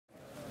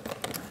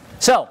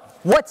So,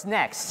 what's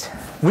next?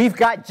 We've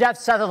got Jeff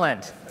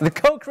Sutherland, the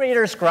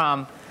co-creator of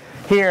Scrum,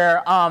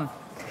 here.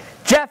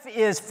 Jeff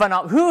is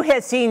phenomenal.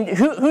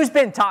 Who's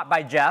been taught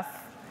by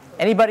Jeff?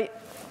 Anybody?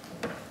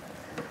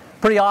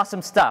 Pretty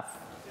awesome stuff.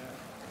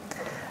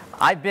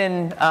 I've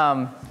been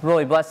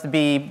really blessed to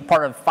be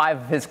part of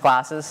 5 of his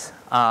classes.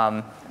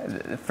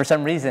 For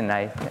some reason,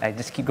 I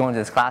just keep going to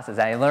his classes.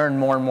 I learn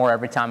more and more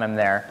every time I'm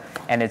there,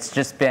 and it's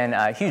just been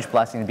a huge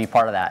blessing to be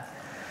part of that.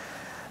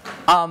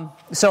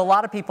 So a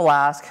lot of people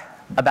ask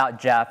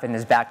about Jeff and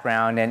his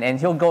background, and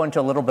he'll go into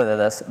a little bit of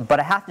this, but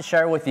I have to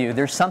share with you,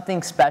 there's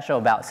something special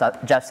about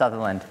Jeff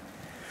Sutherland.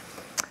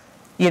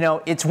 You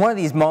know, it's one of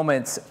these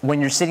moments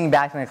when you're sitting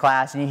back in the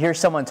class and you hear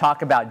someone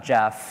talk about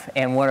Jeff,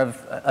 and one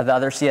of the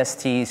other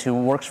CSTs who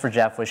works for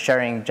Jeff was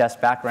sharing Jeff's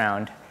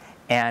background,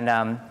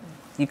 and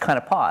you kind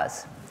of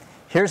pause.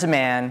 Here's a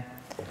man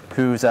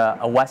who's a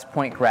West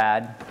Point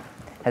grad,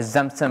 has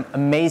done some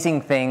amazing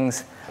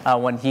things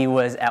when he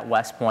was at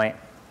West Point,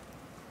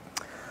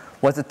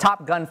 was a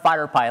Top Gun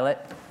fighter pilot,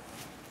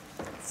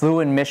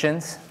 flew in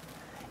missions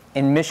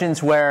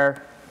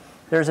where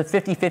there's a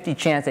 50-50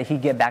 chance that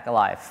he'd get back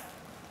alive.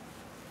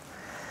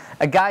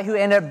 A guy who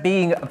ended up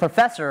being a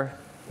professor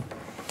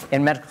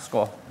in medical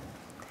school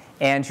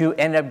and who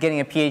ended up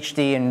getting a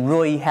PhD and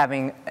really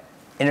having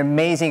an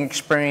amazing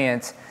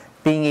experience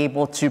being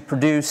able to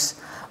produce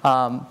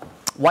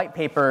white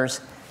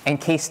papers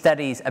and case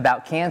studies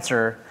about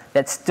cancer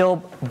that's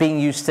still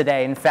being used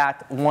today. In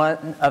fact,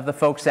 one of the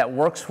folks that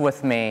works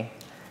with me,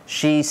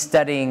 she's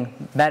studying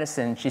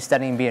medicine, she's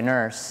studying to be a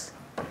nurse.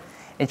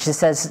 And she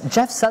says,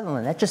 Jeff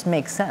Sutherland, that just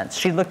makes sense.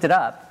 She looked it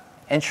up,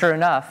 and sure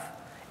enough,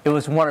 it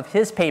was one of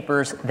his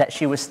papers that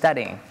she was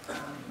studying.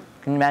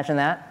 Can you imagine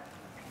that?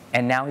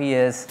 And now he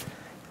is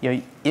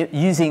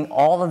using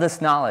all of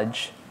this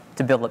knowledge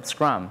to build up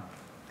Scrum.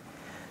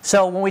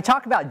 So when we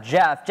talk about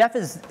Jeff,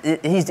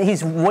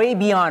 he's way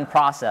beyond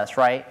process,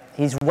 right?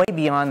 He's way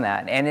beyond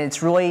that. And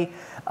it's really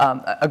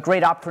a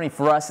great opportunity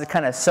for us to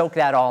kind of soak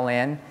that all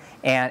in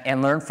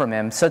and learn from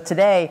him. So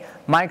today,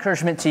 my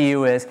encouragement to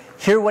you is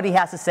hear what he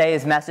has to say,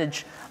 his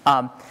message.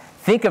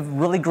 Think of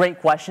really great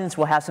questions.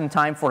 We'll have some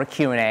time for a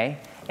Q&A.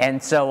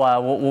 And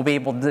so we'll be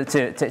able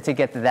to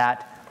get to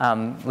that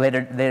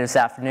later this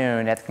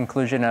afternoon at the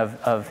conclusion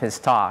of his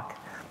talk.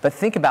 But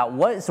think about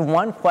what is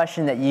one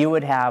question that you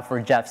would have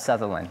for Jeff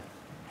Sutherland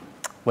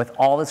with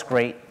all this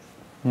great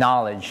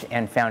knowledge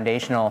and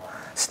foundational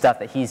stuff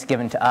that he's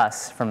given to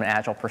us from an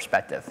Agile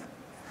perspective.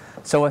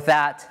 So with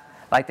that,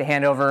 I'd like to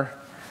hand over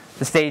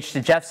the stage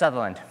to Jeff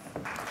Sutherland.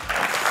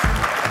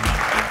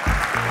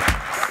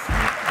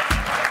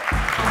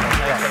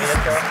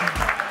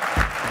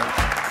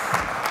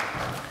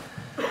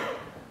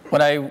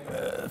 When I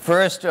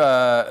first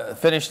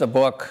finished the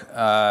book,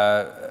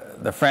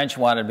 the French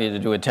wanted me to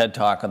do a TED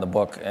Talk on the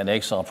book in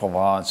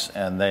Aix-en-Provence,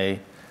 and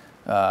they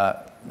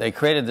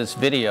created this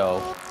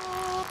video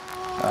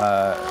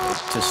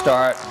to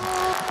start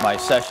my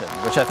session,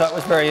 which I thought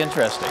was very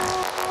interesting.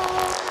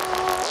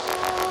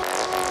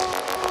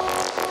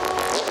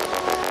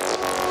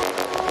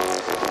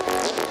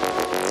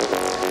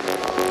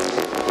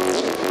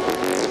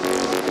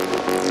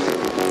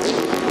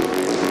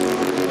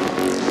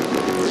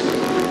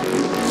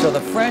 So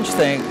the French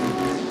think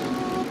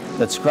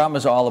that Scrum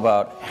is all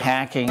about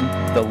hacking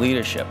the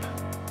leadership.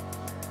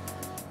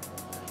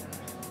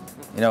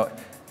 You know,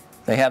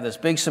 they have this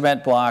big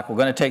cement block. We're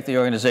going to take the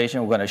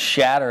organization, we're going to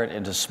shatter it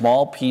into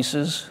small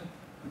pieces.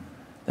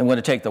 Then we're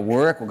going to take the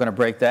work, we're going to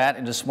break that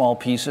into small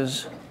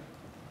pieces.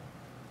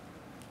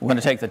 We're going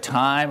to take the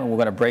time and we're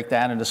going to break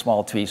that into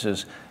small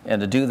pieces.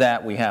 And to do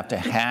that, we have to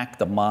hack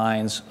the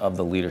minds of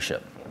the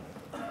leadership.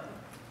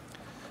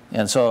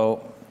 And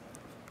so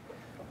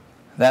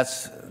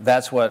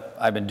that's what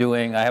I've been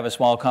doing. I have a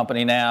small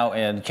company now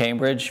in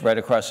Cambridge, right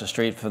across the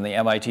street from the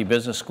MIT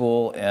Business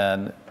School,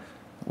 and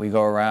we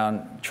go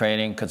around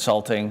training,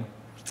 consulting.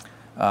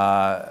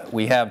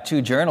 We have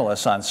 2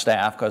 journalists on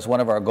staff because one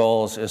of our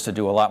goals is to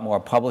do a lot more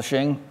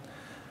publishing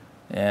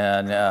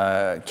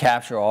and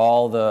capture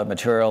all the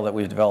material that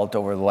we've developed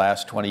over the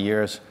last 20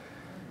 years,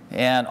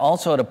 and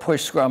also to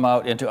push Scrum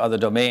out into other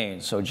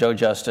domains. So Joe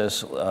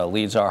Justice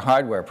leads our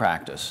hardware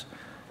practice.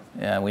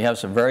 And we have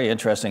some very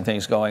interesting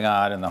things going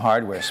on in the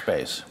hardware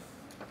space.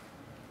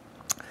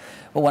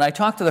 But when I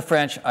talked to the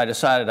French, I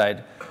decided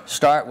I'd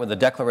start with the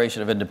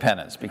Declaration of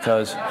Independence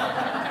because,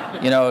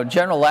 you know,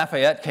 General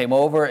Lafayette came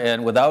over,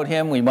 and without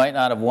him, we might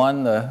not have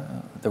won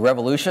the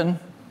revolution.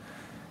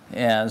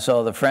 And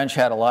so the French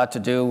had a lot to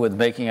do with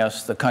making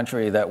us the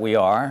country that we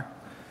are.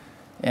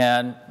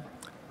 And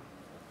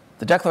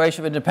the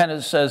Declaration of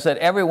Independence says that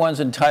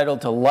everyone's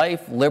entitled to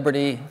life,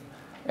 liberty,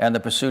 and the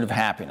pursuit of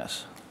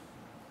happiness.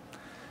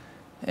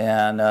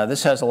 And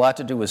this has a lot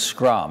to do with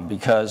Scrum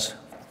because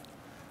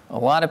a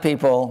lot of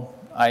people,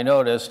 I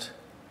noticed,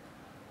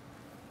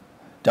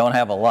 don't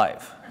have a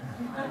life.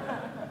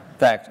 In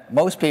fact,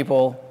 most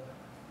people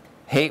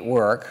hate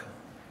work.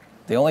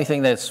 The only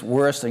thing that's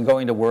worse than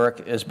going to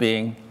work is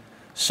being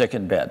sick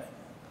in bed.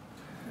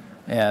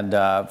 And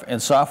in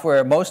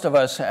software, most of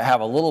us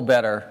have a little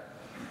better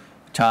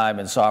time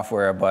in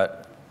software,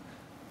 but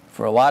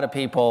for a lot of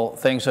people,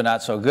 things are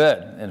not so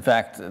good. In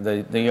fact,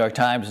 the New York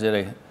Times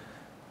did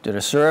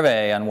a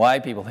survey on why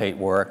people hate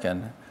work,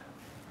 and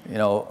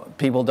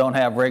people don't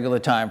have regular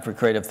time for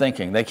creative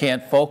thinking. They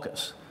can't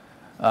focus.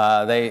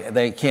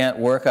 They can't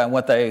work on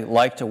what they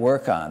like to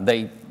work on.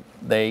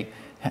 They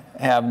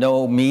have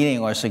no meaning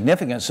or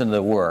significance in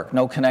their work,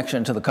 no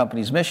connection to the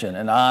company's mission,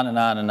 and on and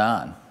on and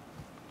on.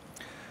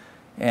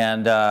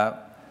 And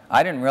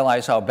I didn't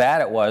realize how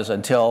bad it was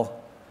until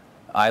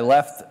I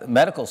left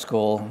medical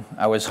school.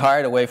 I was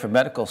hired away from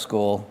medical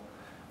school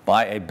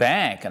by a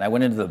bank, and I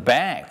went into the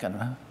bank,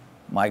 and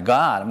my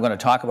God, I'm going to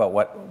talk about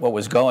what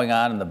was going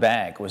on in the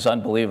bank. It was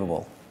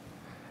unbelievable.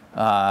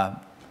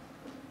 But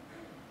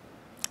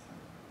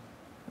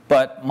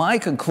my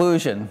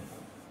conclusion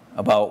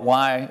about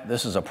why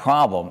this is a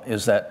problem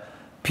is that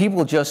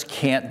people just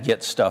can't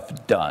get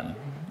stuff done.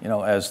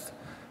 As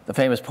the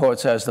famous poet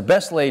says, the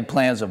best laid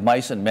plans of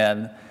mice and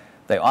men,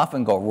 they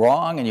often go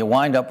wrong, and you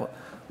wind up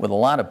with a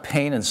lot of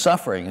pain and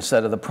suffering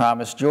instead of the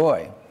promised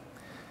joy.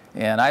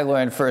 And I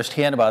learned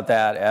firsthand about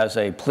that as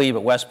a plebe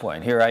at West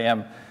Point. Here I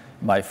am,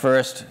 my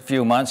first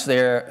few months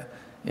there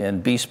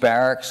in Beast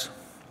Barracks.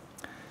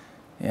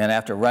 And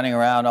after running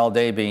around all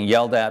day being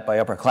yelled at by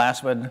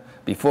upperclassmen,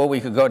 before we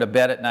could go to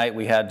bed at night,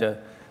 we had to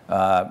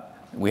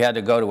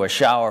go to a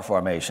shower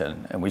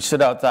formation. And we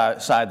stood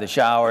outside the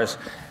showers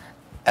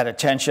at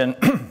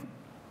attention,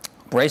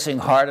 bracing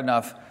hard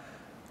enough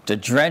to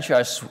drench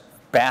our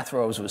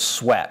bathrobes with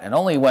sweat. And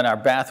only when our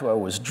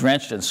bathrobe was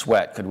drenched in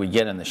sweat could we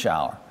get in the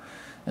shower.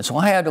 And so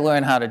I had to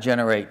learn how to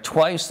generate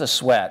twice the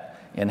sweat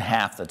in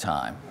half the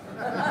time.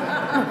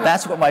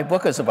 That's what my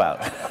book is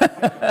about.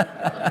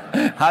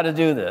 How to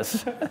do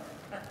this.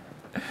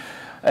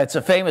 It's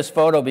a famous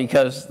photo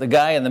because the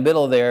guy in the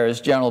middle there is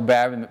General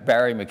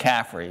Barry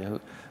McCaffrey,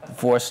 the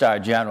 4-star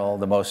general,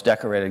 the most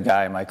decorated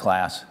guy in my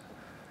class.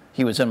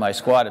 He was in my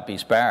squad at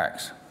Beast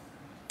Barracks.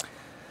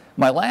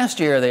 My last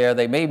year there,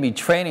 they made me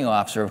training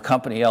officer of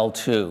Company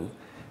L2.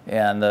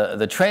 And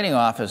the training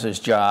officer's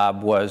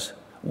job was,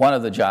 one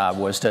of the jobs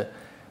was to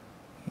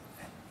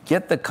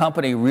get the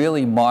company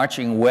really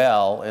marching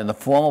well in the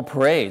formal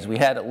parades. We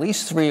had at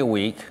least 3 a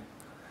week,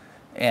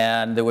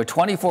 and there were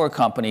 24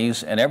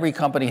 companies, and every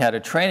company had a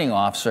training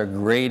officer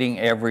grading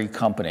every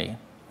company.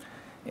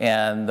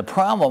 And the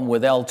problem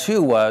with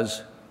L2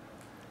 was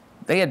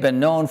they had been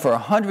known for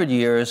 100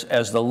 years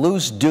as the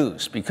loose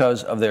deuce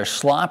because of their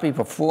sloppy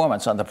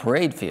performance on the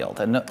parade field.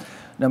 And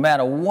no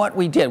matter what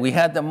we did, we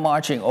had them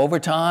marching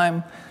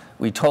overtime.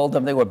 We told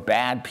them they were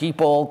bad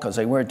people because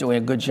they weren't doing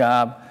a good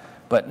job,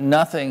 but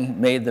nothing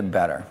made them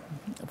better.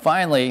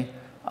 Finally,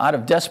 out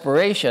of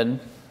desperation,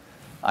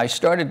 I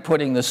started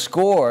putting the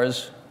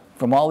scores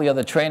from all the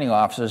other training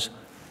officers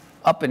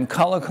up in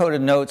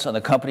color-coded notes on the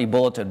company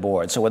bulletin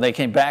board. So when they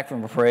came back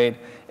from a parade,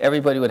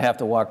 everybody would have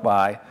to walk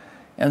by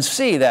and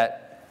see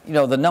that, the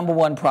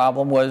 #1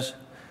 problem was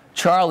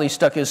Charlie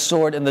stuck his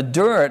sword in the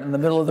dirt in the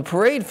middle of the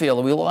parade field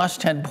and we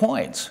lost 10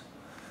 points.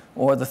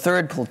 Or the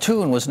 3rd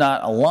platoon was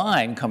not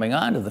aligned coming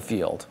onto the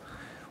field.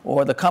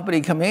 Or the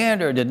company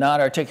commander did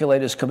not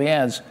articulate his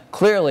commands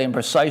clearly and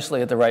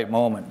precisely at the right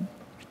moment.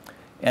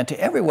 And to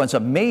everyone's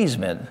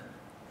amazement,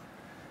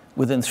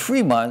 within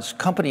 3 months,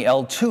 Company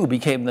L2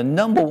 became the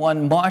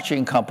 #1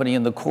 marching company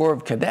in the Corps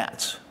of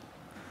Cadets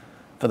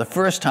for the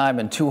first time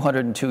in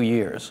 202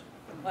 years.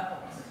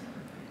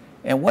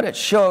 And what it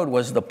showed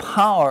was the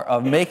power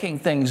of making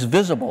things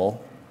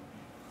visible,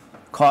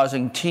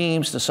 causing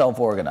teams to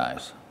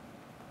self-organize.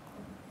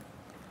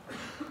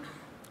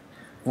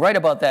 Right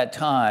about that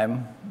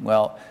time,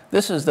 well,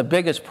 this is the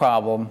biggest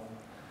problem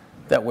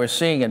that we're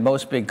seeing in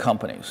most big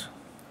companies.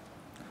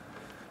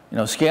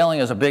 Scaling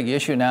is a big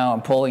issue now.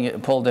 I'm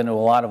pulled into a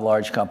lot of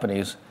large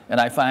companies, and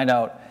I find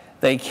out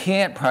they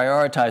can't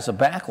prioritize the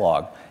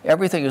backlog.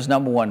 Everything is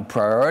 #1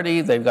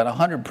 priority. They've got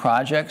 100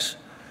 projects.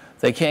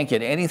 They can't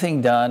get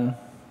anything done,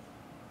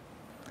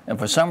 and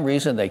for some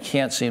reason, they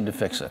can't seem to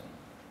fix it.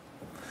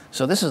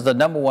 So this is the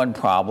 #1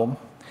 problem.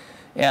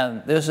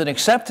 And there's an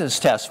acceptance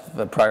test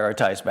for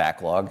prioritized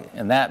backlog,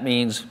 and that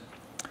means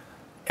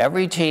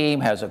every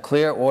team has a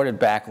clear ordered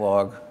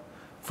backlog.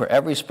 For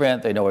every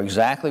sprint, they know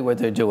exactly what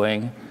they're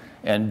doing,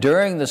 and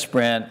during the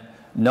sprint,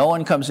 no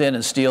one comes in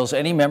and steals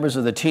any members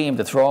of the team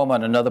to throw them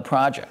on another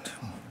project.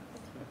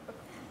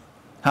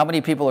 How many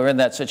people are in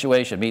that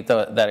situation, meet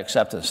that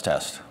acceptance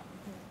test?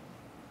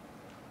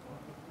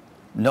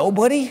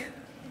 Nobody?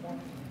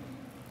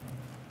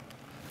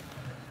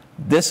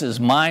 This is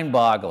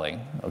mind-boggling,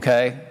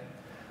 okay?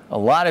 A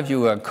lot of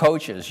you are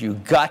coaches.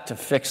 You've got to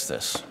fix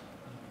this.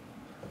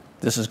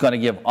 This is going to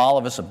give all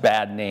of us a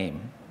bad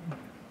name.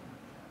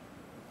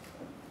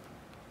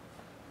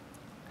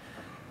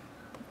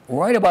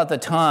 Right about the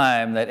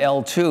time that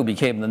L2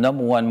 became the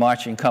 #1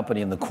 marching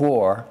company in the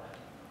Corps,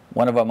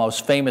 one of our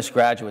most famous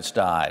graduates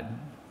died.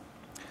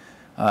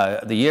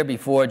 The year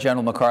before,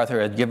 General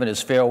MacArthur had given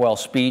his farewell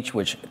speech,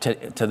 which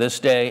to this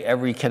day,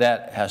 every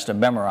cadet has to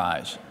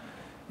memorize.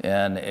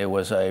 And it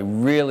was a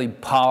really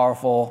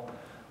powerful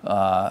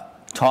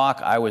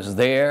talk. I was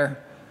there.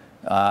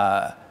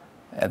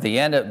 By the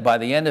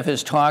end of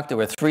his talk, there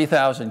were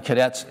 3,000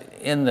 cadets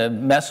in the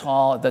mess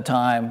hall at the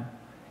time.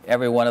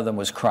 Every one of them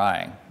was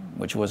crying,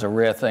 which was a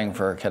rare thing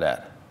for a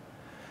cadet.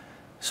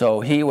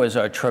 So he was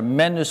a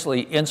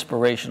tremendously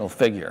inspirational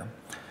figure.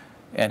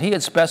 And he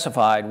had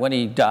specified when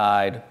he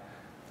died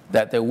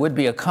that there would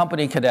be a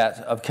company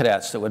of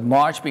cadets that would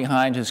march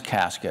behind his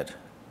casket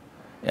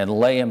and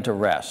lay him to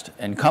rest.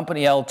 And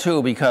Company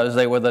L2, because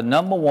they were the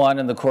 #1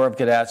 in the Corps of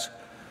Cadets,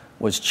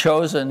 was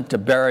chosen to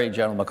bury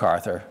General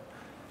MacArthur.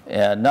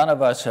 And none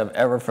of us have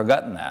ever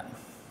forgotten that.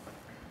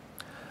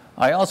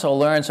 I also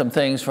learned some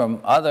things from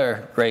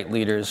other great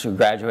leaders who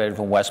graduated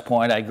from West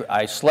Point.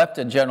 I slept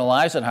in General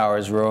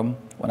Eisenhower's room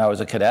when I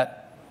was a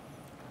cadet.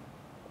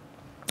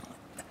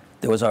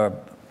 There was a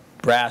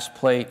brass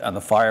plate on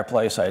the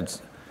fireplace.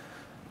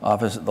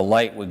 The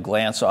light would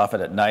glance off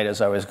it at night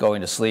as I was going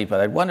to sleep.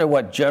 And I'd wonder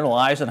what General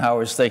Eisenhower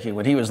was thinking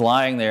when he was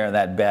lying there in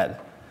that bed.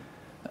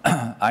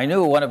 I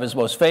knew one of his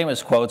most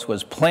famous quotes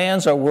was,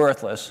 "Plans are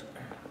worthless,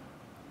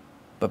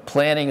 but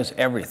planning is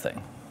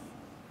everything."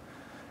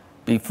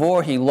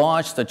 Before he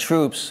launched the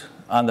troops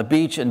on the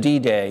beach in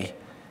D-Day,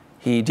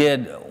 he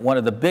did one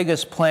of the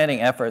biggest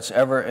planning efforts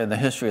ever in the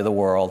history of the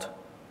world.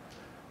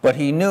 But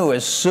he knew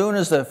as soon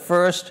as the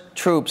first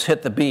troops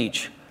hit the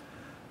beach,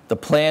 the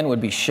plan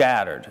would be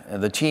shattered,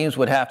 and the teams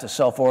would have to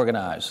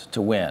self-organize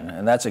to win.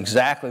 And that's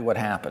exactly what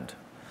happened.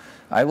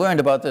 I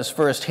learned about this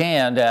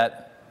firsthand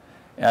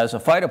as a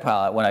fighter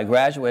pilot. When I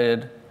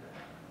graduated,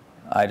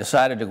 I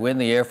decided to go in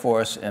the Air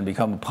Force and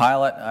become a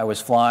pilot. I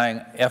was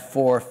flying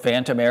F-4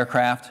 Phantom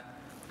aircraft.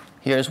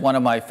 Here's one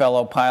of my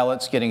fellow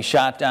pilots getting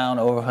shot down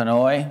over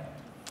Hanoi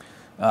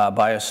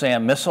by a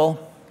SAM missile.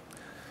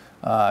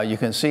 You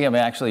can see him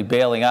actually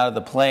bailing out of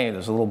the plane.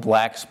 There's a little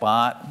black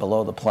spot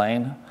below the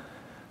plane.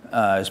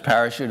 His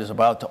parachute is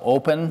about to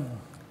open.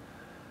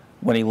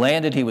 When he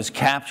landed, he was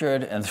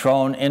captured and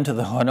thrown into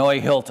the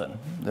Hanoi Hilton,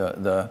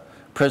 the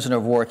prisoner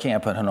of war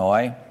camp in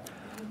Hanoi.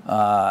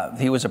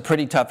 He was a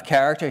pretty tough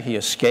character. He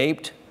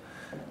escaped.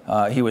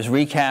 He was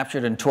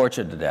recaptured and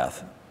tortured to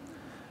death.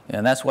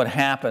 And that's what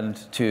happened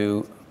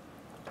to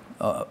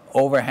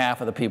over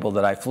half of the people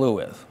that I flew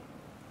with,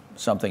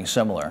 something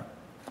similar.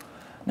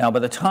 Now, by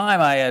the time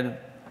I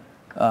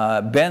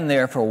had been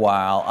there for a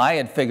while, I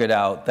had figured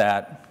out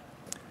that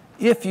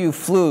if you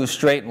flew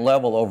straight and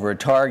level over a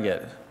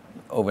target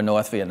over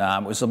North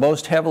Vietnam, it was the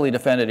most heavily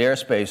defended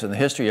airspace in the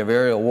history of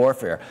aerial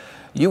warfare,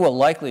 you were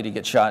likely to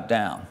get shot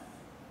down.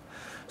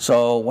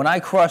 So when I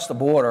crossed the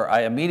border,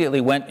 I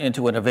immediately went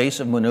into an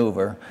evasive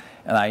maneuver,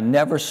 and I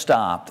never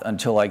stopped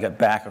until I got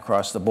back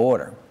across the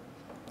border.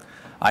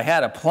 I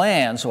had a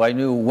plan, so I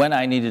knew when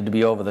I needed to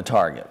be over the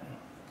target,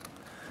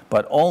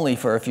 but only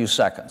for a few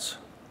seconds.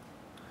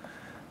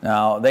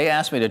 Now, they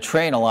asked me to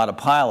train a lot of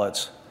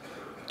pilots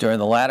during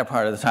the latter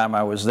part of the time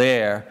I was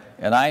there,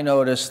 and I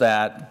noticed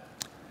that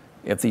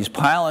if these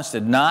pilots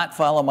did not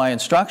follow my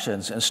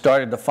instructions and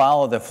started to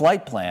follow their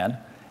flight plan,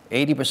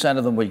 80%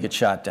 of them would get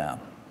shot down.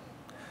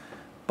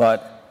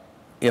 But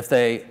if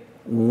they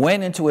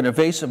went into an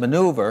evasive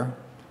maneuver,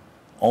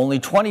 only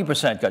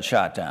 20% got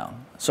shot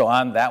down. So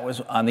that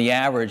was, on the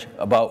average,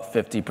 about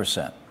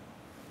 50%.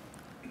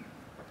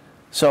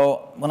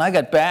 So when I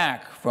got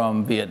back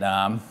from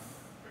Vietnam,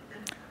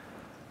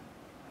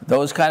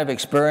 those kind of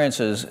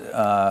experiences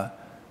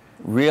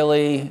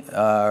really,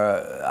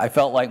 I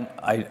felt like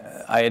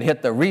I had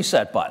hit the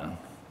reset button.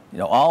 You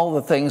know, all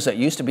the things that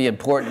used to be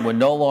important were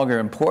no longer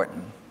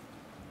important.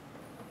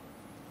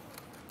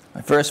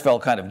 I first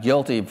felt kind of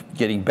guilty of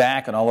getting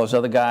back, and all those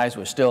other guys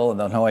were still in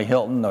the Hanoi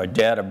Hilton or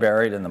dead or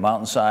buried in the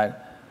mountainside.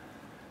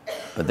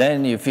 But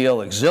then you feel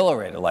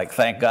exhilarated, like,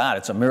 thank God,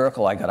 it's a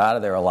miracle I got out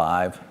of there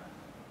alive.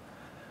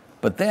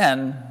 But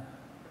then,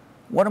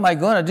 what am I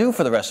going to do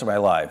for the rest of my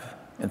life?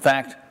 In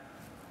fact,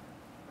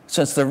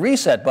 since the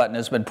reset button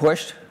has been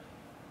pushed,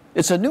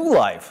 it's a new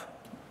life.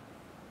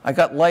 I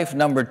got life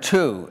number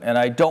 2, and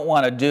I don't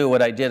want to do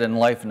what I did in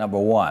life number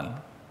 1.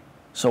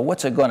 So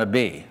what's it going to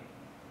be?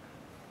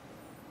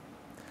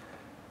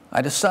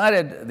 I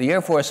decided the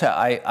Air Force,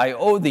 I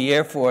owed the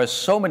Air Force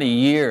so many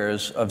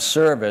years of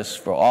service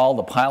for all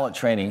the pilot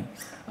training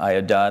I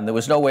had done. There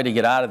was no way to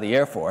get out of the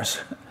Air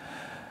Force.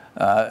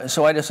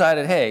 So I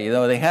decided, hey, you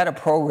know, they had a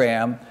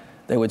program.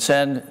 They would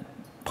send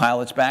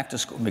pilots back to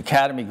school,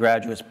 academy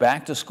graduates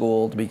back to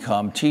school to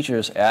become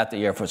teachers at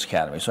the Air Force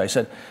Academy. So I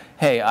said,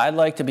 hey, I'd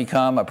like to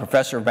become a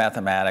professor of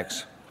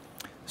mathematics.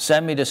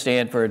 Send me to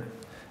Stanford.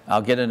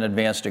 I'll get an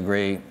advanced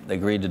degree. They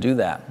agreed to do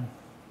that.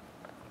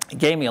 It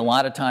gave me a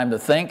lot of time to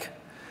think.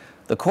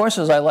 The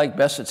courses I liked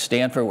best at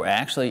Stanford were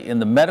actually in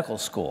the medical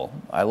school.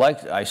 I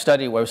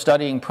was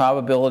studying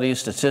probability,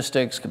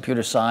 statistics,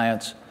 computer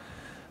science,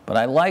 but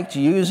I liked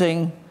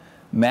using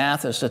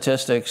math and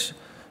statistics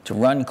to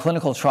run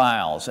clinical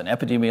trials and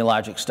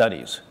epidemiologic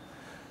studies.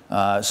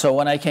 So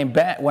when I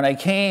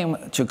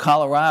came to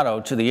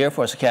Colorado to the Air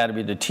Force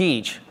Academy to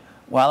teach,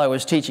 while I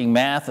was teaching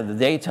math in the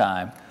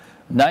daytime,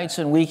 nights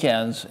and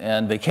weekends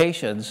and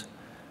vacations,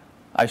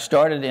 I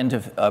started into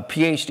a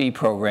PhD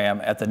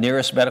program at the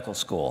nearest medical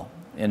school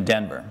in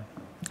Denver.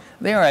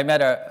 There I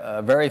met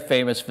a very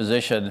famous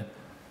physician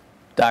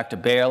Dr.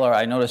 Baylor.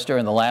 I noticed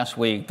during the last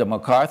week, the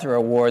MacArthur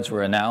Awards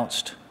were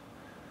announced.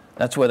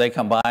 That's where they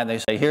come by and they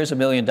say, here's $1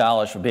 million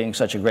for being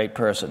such a great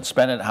person.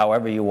 Spend it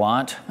however you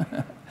want.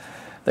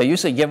 They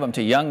usually give them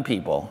to young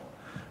people.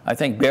 I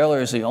think Baylor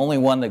is the only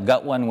one that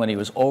got one when he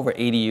was over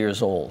 80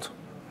 years old.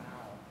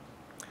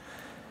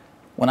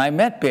 When I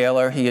met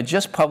Baylor, he had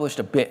just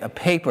published a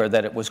paper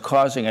that it was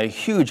causing a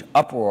huge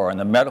uproar in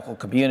the medical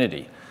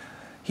community.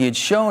 He had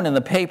shown in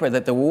the paper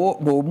that there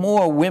were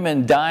more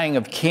women dying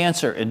of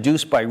cancer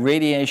induced by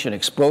radiation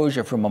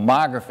exposure from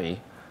mammography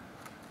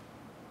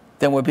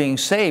than were being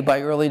saved by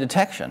early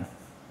detection.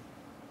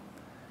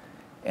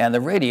 And the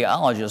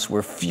radiologists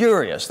were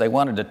furious. They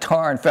wanted to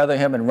tar and feather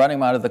him and run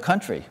him out of the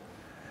country.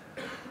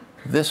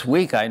 This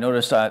week I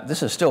noticed,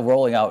 this is still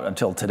rolling out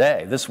until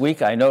today, this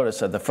week I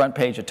noticed at the front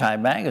page of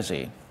Time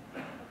magazine,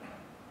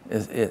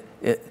 it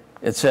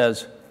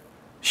says,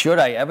 should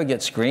I ever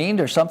get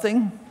screened or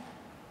something?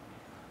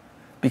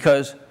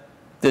 Because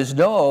there's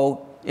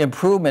no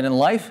improvement in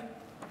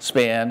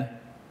lifespan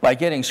by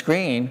getting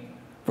screened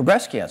for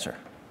breast cancer.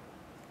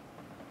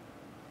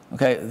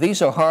 Okay,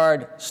 these are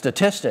hard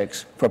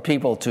statistics for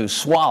people to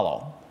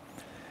swallow.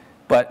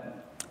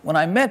 But when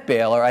I met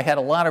Baylor, I had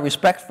a lot of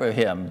respect for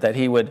him, that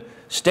he would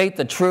state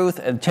the truth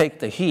and take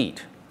the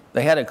heat.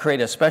 They had to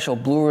create a special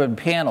blue ribbon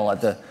panel at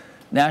the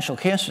National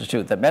Cancer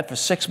Institute that met for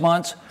 6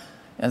 months.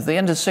 And at the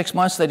end of 6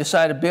 months, they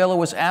decided Baylor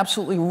was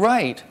absolutely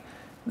right.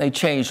 They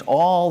changed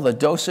all the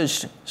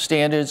dosage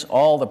standards,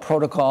 all the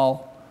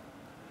protocol,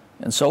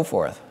 and so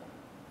forth.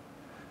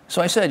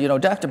 So I said, you know,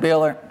 Dr.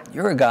 Baylor,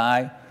 you're a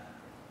guy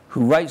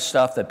who writes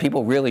stuff that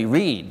people really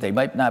read. They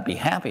might not be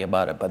happy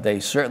about it, but they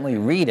certainly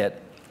read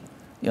it.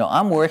 You know,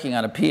 I'm working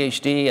on a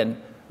PhD,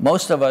 and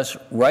most of us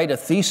write a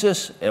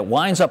thesis. It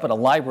winds up on a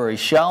library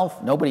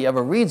shelf. Nobody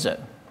ever reads it.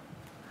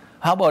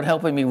 How about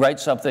helping me write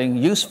something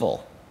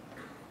useful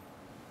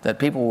that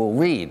people will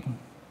read?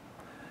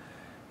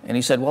 And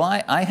he said, well,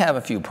 I have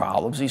a few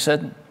problems, he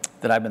said,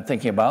 that I've been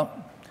thinking about.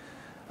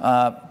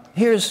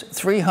 Here's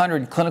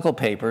 300 clinical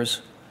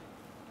papers,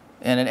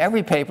 and in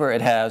every paper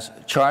it has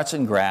charts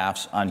and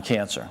graphs on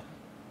cancer.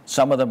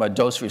 Some of them are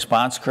dose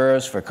response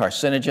curves for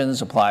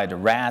carcinogens applied to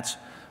rats,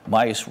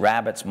 mice,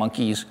 rabbits,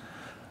 monkeys.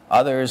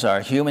 Others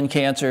are human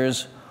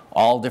cancers,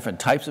 all different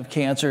types of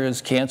cancers,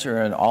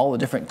 cancer in all the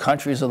different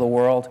countries of the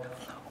world.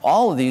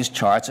 All of these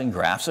charts and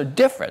graphs are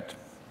different.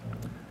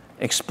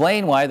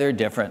 Explain why they're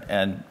different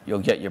and you'll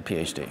get your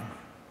PhD.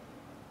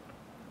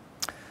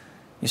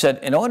 He said,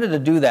 in order to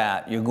do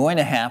that, you're going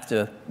to have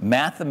to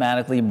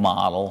mathematically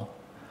model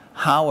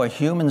how a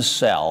human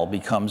cell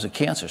becomes a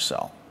cancer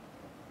cell.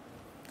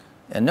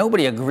 And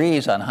nobody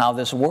agrees on how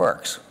this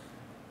works.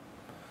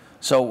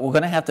 So we're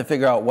going to have to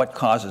figure out what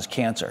causes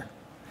cancer.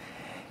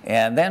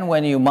 And then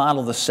when you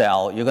model the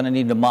cell, you're going to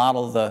need to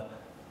model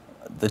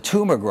the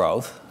tumor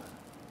growth.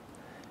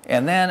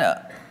 And then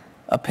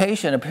a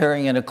patient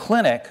appearing in a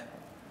clinic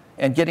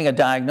and getting a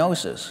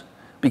diagnosis.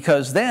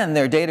 Because then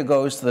their data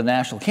goes to the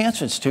National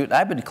Cancer Institute.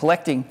 I've been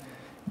collecting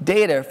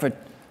data for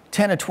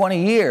 10 or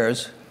 20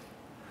 years.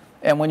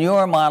 And when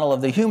your model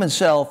of the human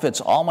cell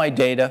fits all my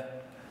data,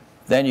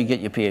 then you get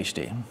your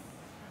PhD.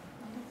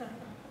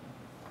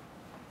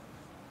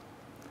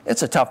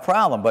 It's a tough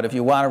problem, but if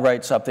you want to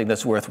write something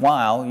that's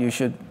worthwhile, you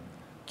should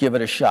give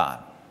it a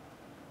shot.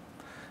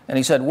 And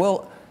he said,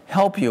 we'll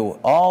help you.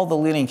 All the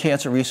leading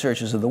cancer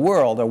researchers of the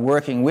world are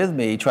working with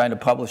me trying to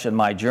publish in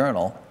my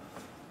journal.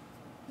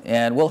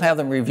 And we'll have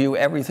them review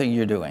everything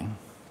you're doing.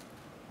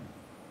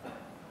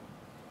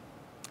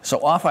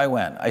 So off I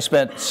went. I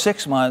spent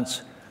 6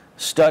 months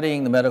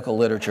studying the medical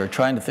literature,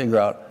 trying to figure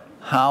out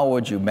how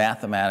would you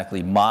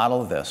mathematically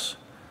model this.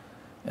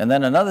 And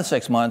then another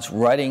 6 months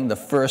writing the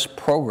first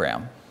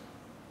program.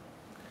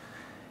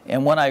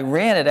 And when I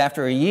ran it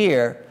after a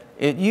year,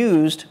 it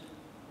used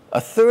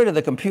 1/3 of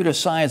the computer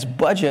science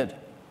budget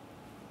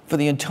for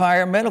the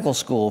entire medical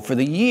school for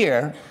the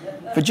year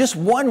for just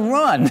one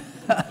run.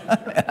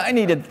 I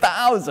needed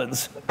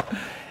thousands.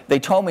 They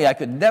told me I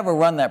could never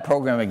run that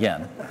program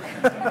again.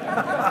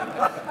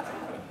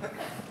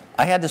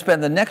 I had to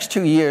spend the next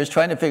 2 years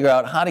trying to figure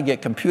out how to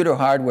get computer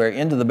hardware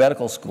into the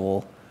medical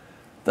school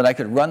that I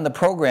could run the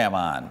program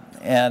on.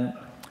 And,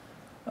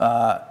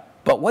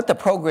 but what the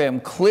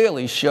program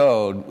clearly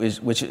showed,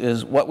 which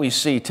is what we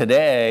see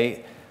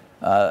today,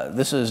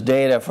 this is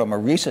data from a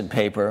recent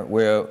paper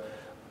where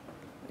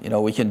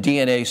we can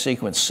DNA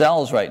sequence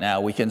cells right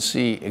now. We can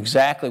see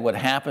exactly what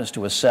happens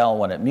to a cell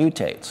when it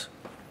mutates.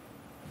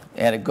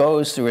 And it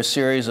goes through a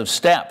series of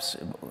steps.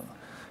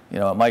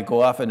 It might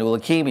go off into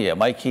leukemia. It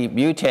might keep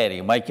mutating.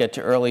 It might get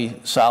to early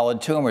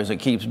solid tumors. It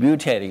keeps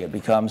mutating. It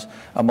becomes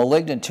a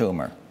malignant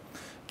tumor.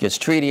 Gets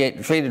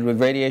treated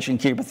with radiation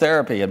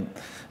chemotherapy and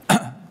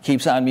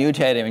keeps on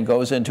mutating and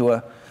goes into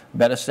a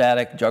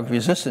metastatic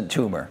drug-resistant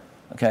tumor.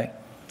 Okay?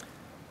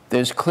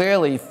 There's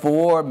clearly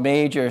 4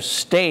 major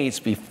states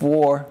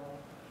before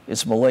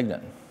it's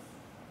malignant.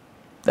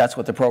 That's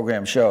what the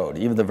program showed,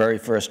 even the very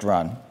first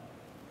run.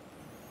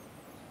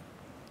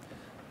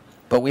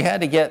 But we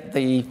had to get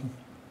the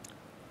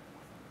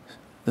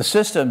the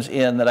systems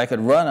in that I could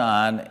run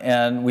on,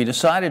 and we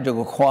decided to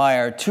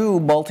acquire 2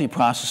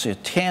 multiprocessor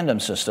tandem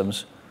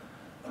systems.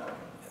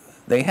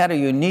 They had a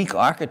unique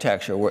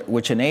architecture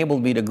which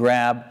enabled me to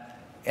grab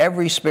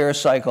every spare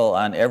cycle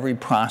on every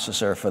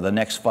processor for the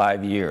next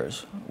 5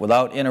 years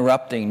without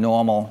interrupting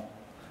normal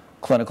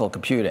clinical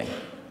computing.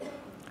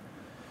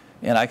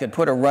 And I could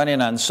put a run in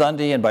on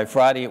Sunday, and by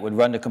Friday it would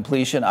run to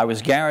completion. I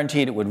was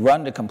guaranteed it would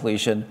run to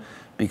completion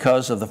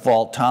because of the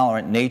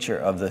fault-tolerant nature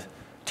of the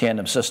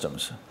tandem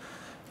systems.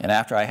 And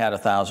after I had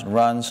 1,000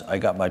 runs, I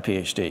got my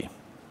PhD.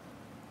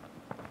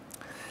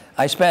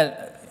 I spent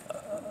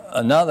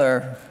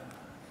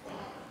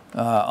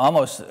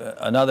almost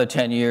another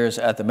 10 years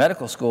at the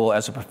medical school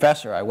as a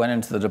professor. I went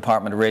into the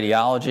Department of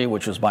Radiology,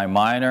 which was my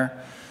minor,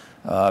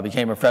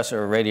 became a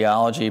professor of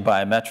radiology,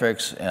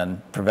 biometrics,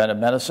 and preventive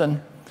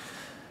medicine,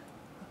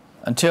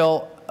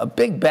 until a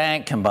big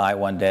bank came by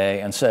one day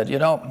and said, you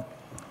know,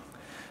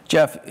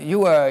 Jeff,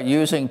 you are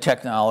using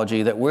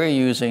technology that we're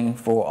using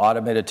for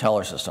automated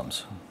teller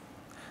systems.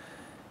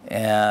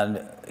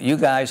 And you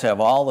guys have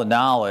all the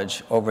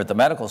knowledge over at the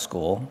medical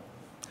school,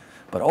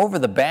 but over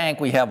the bank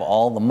we have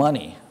all the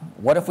money.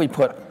 What if we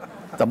put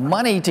the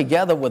money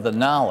together with the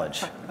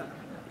knowledge?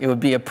 It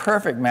would be a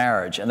perfect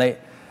marriage. And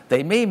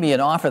they made me an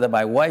offer that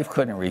my wife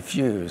couldn't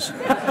refuse.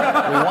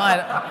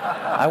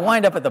 I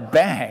wind up at the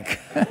bank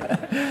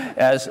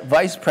as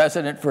vice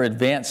president for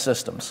advanced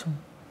systems.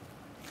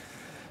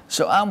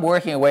 So I'm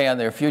working away on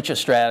their future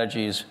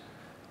strategies,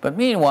 but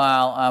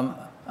meanwhile,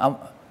 I'm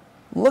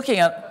looking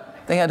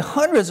at, they had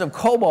hundreds of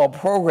COBOL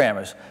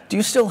programmers. Do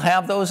you still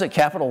have those at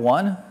Capital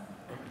One?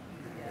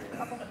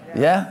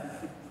 Yeah?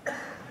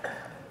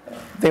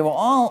 They were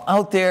all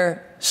out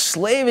there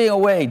slaving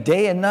away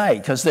day and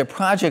night because their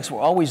projects were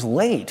always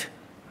late.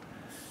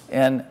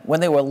 And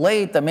when they were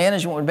late, the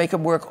management would make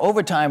them work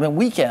overtime and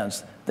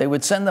weekends. They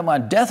would send them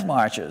on death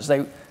marches.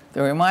 They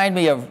remind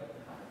me of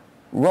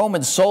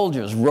Roman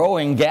soldiers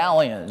rowing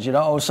galleons. You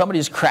know,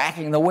 somebody's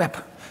cracking the whip.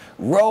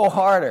 Row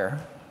harder.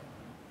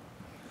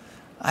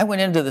 I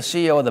went into the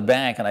CEO of the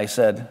bank and I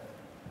said,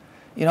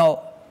 you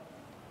know,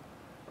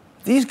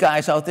 these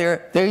guys out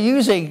there, they're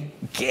using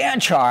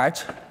Gantt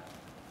charts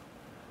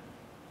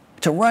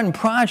to run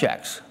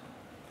projects.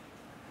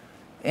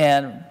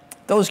 And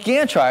those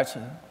Gantt charts,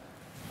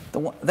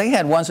 they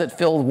had ones that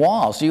filled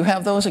walls. Do you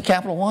have those at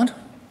Capital One?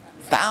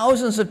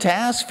 Thousands of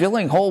tasks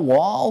filling whole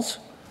walls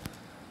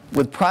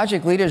with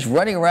project leaders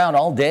running around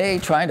all day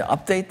trying to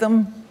update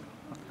them.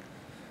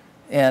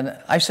 And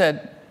I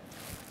said,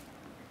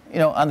 you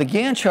know, on the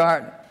Gantt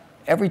chart,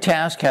 every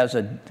task has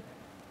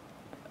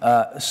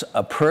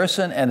a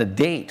person and a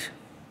date.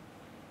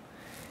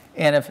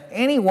 And if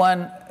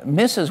anyone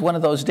misses one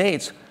of those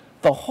dates,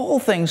 the whole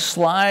thing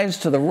slides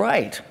to the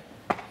right,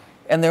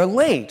 and they're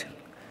late.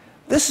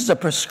 This is a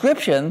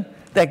prescription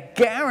that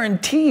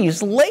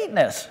guarantees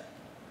lateness.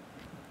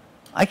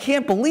 I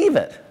can't believe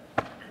it.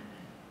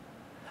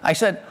 I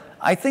said,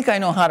 I think I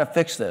know how to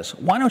fix this.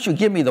 Why don't you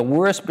give me the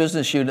worst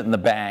business unit in the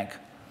bank,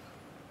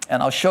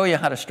 and I'll show you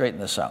how to straighten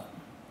this out.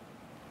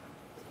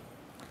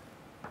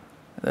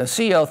 The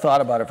CEO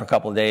thought about it for a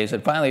couple of days,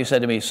 and finally he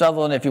said to me,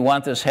 Sutherland, if you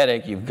want this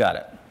headache, you've got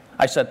it.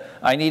 I said,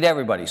 I need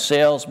everybody,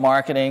 sales,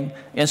 marketing,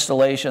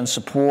 installation,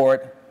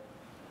 support.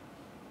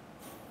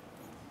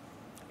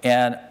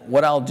 And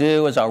what I'll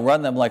do is I'll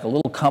run them like a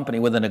little company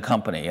within a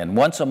company. And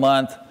once a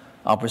month,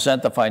 I'll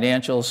present the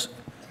financials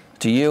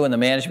to you and the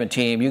management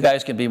team. You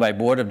guys can be my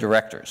board of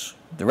directors.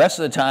 The rest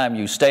of the time,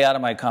 you stay out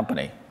of my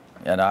company,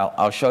 and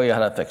I'll show you how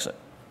to fix it.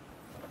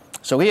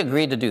 So he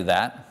agreed to do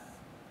that.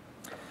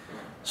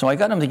 So I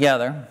got them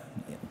together,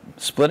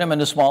 split them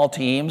into small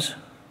teams,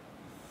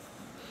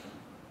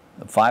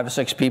 5 or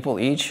 6 people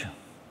each.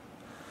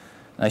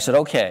 And I said,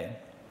 okay,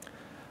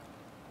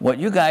 what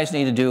you guys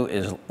need to do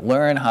is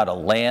learn how to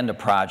land a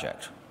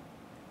project.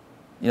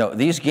 You know,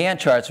 these Gantt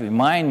charts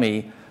remind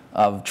me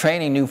of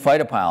training new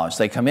fighter pilots.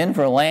 They come in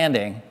for a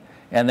landing,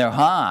 and they're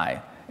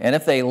high. And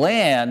if they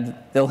land,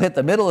 they'll hit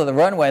the middle of the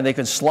runway, and they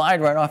could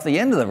slide right off the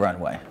end of the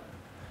runway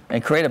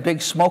and create a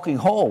big smoking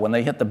hole when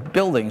they hit the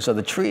buildings or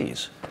the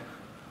trees.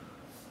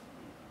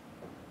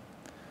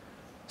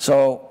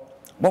 So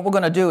what we're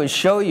going to do is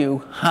show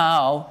you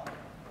how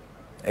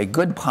a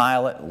good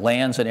pilot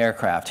lands an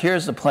aircraft.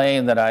 Here's the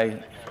plane that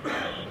I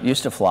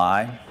used to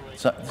fly.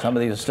 Some of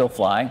these are still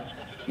flying.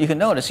 You can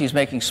notice he's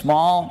making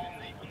small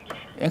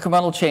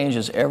incremental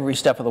changes every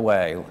step of the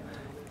way.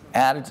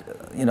 Added,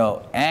 you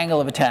know, angle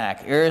of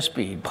attack,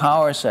 airspeed,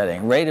 power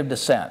setting, rate of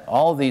descent.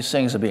 All of these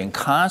things are being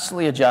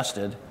constantly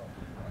adjusted.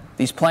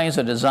 These planes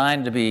are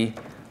designed to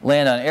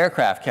land on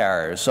aircraft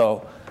carriers,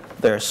 so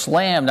they're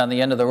slammed on the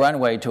end of the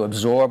runway to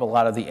absorb a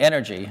lot of the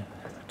energy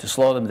to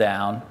slow them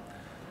down.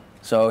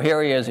 So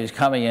here he is, he's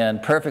coming in,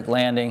 perfect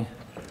landing,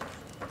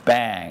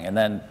 bang, and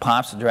then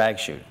pops the drag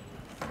chute.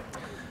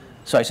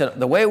 So I said,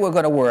 the way we're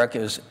going to work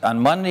is on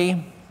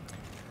Monday,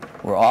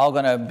 we're all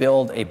going to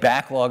build a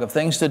backlog of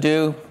things to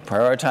do,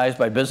 prioritized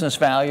by business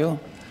value.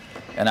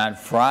 And on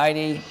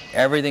Friday,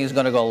 everything's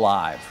going to go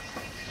live.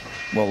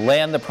 We'll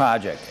land the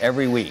project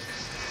every week.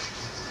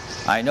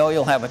 I know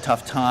you'll have a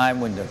tough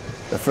time when the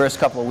first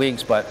couple of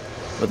weeks, but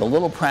with a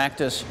little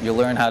practice, you'll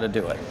learn how to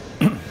do it.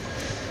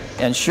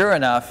 And sure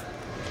enough,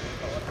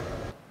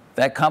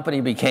 that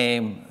company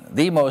became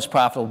the most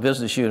profitable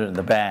business unit in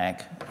the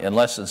bank in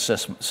less than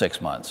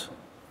 6 months.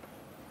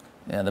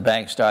 And the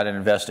bank started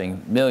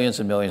investing millions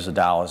and millions of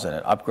dollars in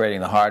it,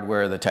 upgrading the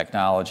hardware, the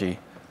technology,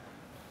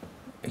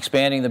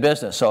 expanding the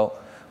business. So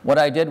what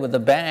I did with the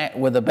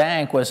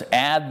bank was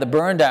add the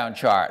burn down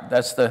chart.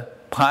 That's the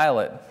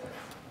pilot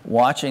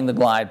watching the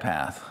glide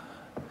path,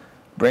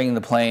 bringing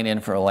the plane in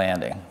for a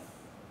landing.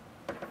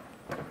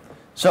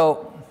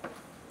 So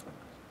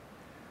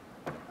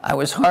I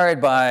was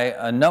hired by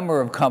a number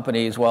of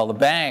companies. Well, the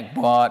bank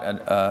bought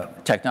a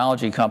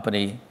technology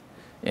company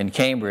in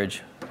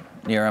Cambridge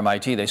near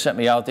MIT. They sent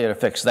me out there to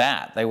fix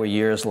that. They were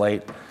years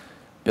late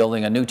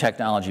building a new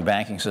technology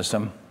banking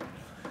system.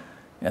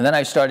 And then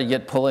I started to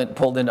get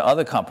pulled into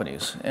other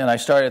companies. And I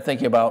started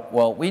thinking about,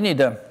 well, we need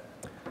to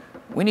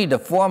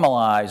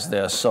formalize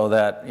this so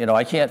that, you know,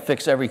 I can't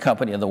fix every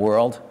company in the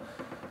world.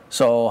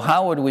 So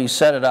how would we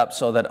set it up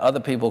so that other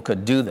people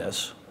could do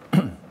this?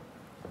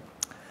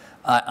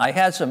 I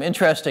had some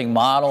interesting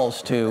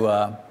models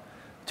to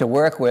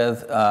work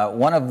with.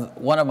 One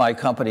of my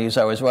companies,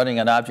 I was running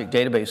an object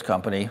database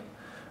company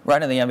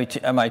right on the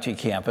MIT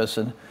campus,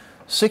 and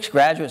 6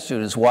 graduate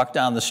students walked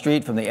down the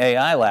street from the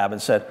AI lab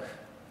and said,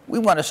 we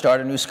want to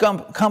start a new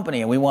company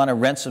and we want to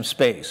rent some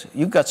space.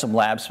 You've got some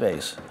lab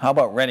space. How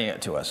about renting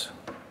it to us?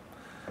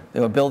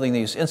 They were building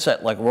these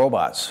insect-like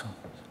robots.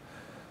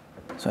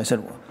 So I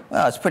said,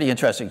 well, it's pretty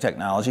interesting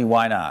technology.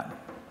 Why not?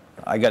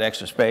 I got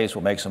extra space.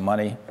 We'll make some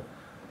money.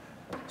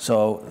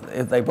 So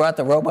if they brought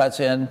the robots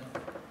in,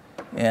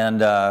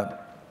 and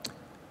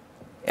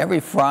every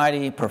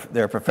Friday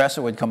their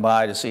professor would come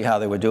by to see how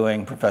they were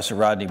doing, Professor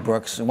Rodney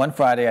Brooks. And one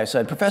Friday I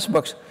said, Professor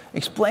Brooks,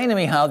 explain to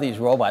me how these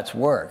robots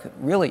work.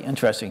 Really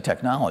interesting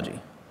technology.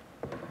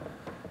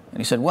 And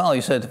he said, well,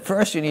 he said,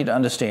 first you need to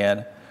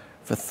understand,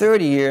 for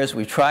 30 years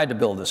we've tried to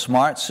build a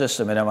smart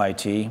system at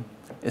MIT.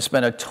 It's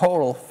been a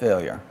total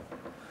failure.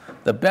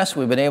 The best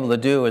we've been able to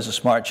do is a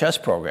smart chess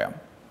program.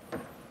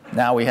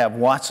 Now we have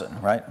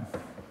Watson, right?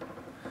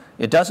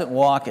 It doesn't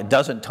walk, it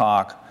doesn't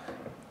talk.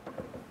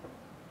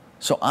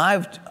 So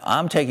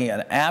I'm taking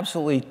an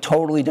absolutely,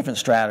 totally different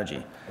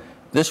strategy.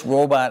 This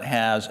robot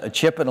has a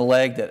chip in a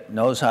leg that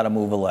knows how to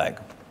move a leg.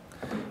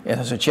 It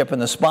has a chip in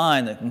the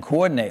spine that can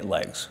coordinate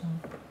legs.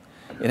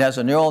 It has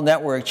a neural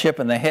network chip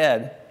in the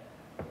head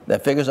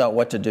that figures out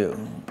what to do.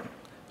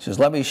 He says,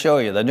 let me show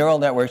you. The neural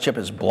network chip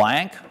is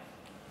blank.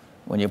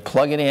 When you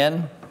plug it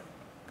in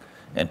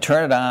and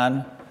turn it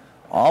on,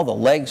 all the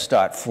legs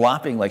start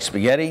flopping like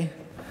spaghetti.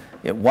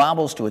 It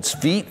wobbles to its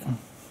feet,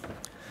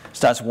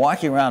 starts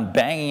walking around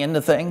banging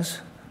into things.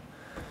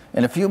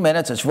 In a few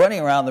minutes, it's running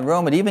around the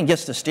room. It even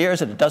gets to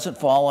stairs and it doesn't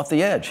fall off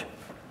the edge.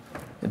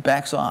 It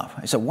backs off.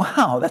 I said,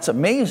 wow, that's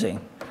amazing.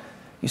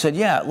 He said,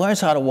 yeah, it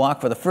learns how to walk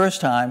for the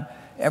first time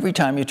every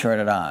time you turn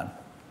it on.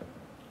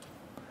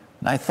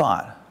 And I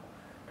thought,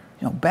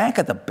 you know, back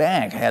at the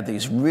bank, I had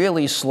these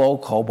really slow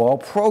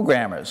COBOL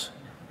programmers.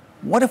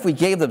 What if we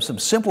gave them some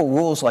simple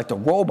rules like the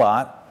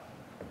robot,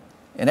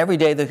 and every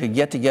day they could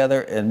get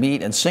together and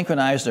meet and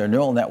synchronize their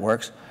neural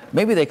networks?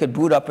 Maybe they could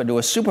boot up into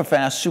a super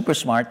fast, super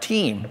smart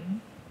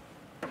team.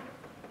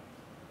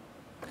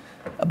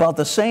 About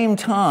the same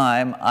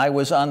time, I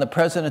was on the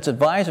President's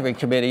Advisory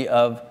Committee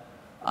of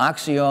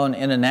Axion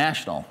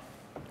International,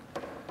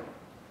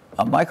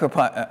 a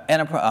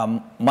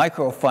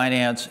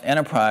microfinance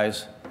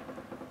enterprise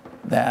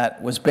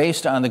that was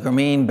based on the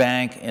Grameen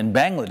Bank in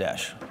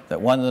Bangladesh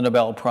that won the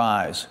Nobel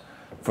Prize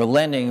for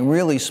lending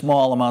really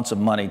small amounts of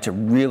money to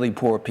really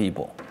poor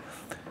people.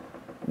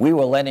 We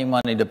were lending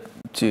money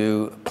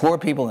to poor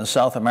people in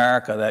South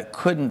America that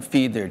couldn't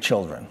feed their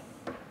children.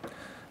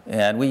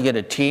 And we get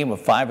a team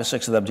of 5 or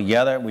 6 of them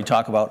together. We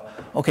talk about,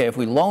 okay, if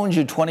we loaned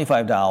you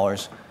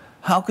 $25,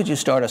 how could you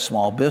start a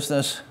small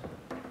business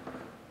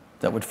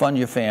that would fund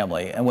your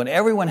family? And when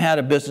everyone had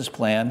a business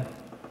plan,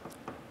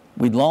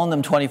 we'd loan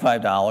them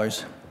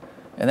 $25,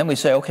 and then we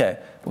say, okay,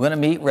 we're going to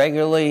meet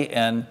regularly,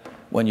 and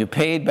when you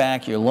paid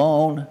back your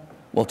loan,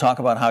 we'll talk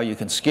about how you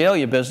can scale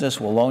your business.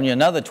 We'll loan you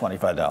another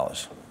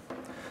 $25.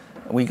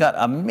 We got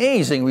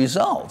amazing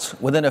results.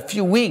 Within a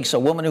few weeks, a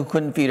woman who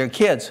couldn't feed her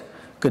kids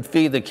could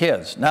feed the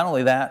kids. Not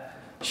only that,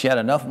 she had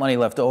enough money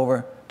left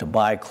over to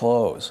buy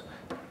clothes.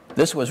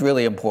 This was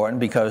really important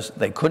because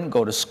they couldn't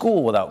go to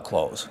school without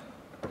clothes.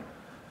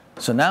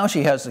 So now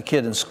she has the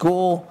kid in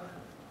school.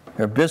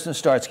 Her business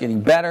starts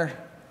getting better.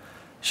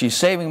 She's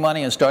saving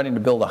money and starting to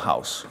build a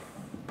house.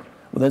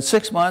 Within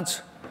 6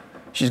 months,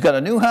 she's got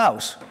a new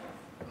house.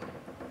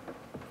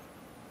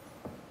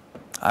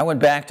 I went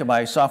back to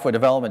my software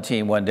development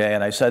team one day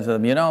and I said to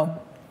them, you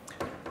know,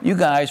 you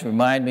guys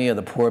remind me of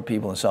the poor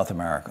people in South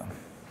America.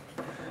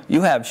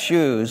 You have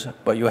shoes,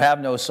 but you have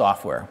no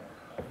software.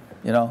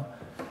 You know,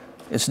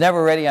 it's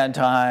never ready on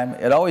time.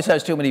 It always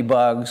has too many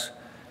bugs.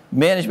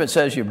 Management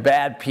says you're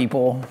bad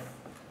people.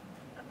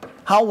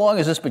 How long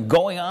has this been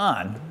going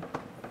on?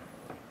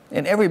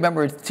 And every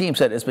member of the team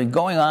said, it's been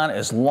going on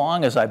as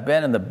long as I've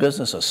been in the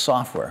business of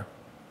software.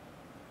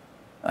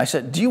 I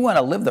said, do you want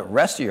to live the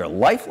rest of your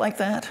life like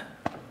that?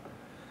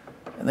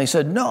 And they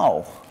said,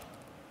 no.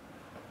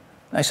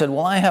 And I said,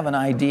 well, I have an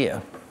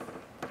idea.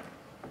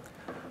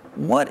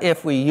 What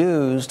if we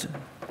used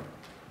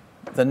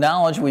the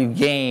knowledge we've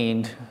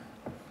gained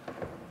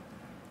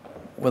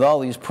with all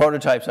these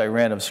prototypes I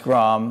ran of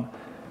Scrum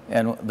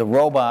and the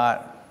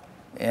robot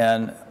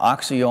and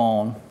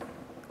Axion,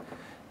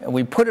 and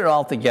we put it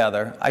all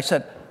together? I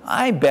said,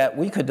 I bet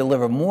we could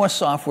deliver more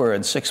software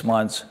in 6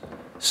 months,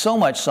 so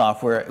much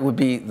software, it would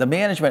be the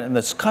management and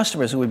the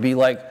customers, it would be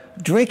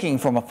like drinking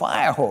from a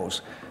fire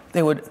hose.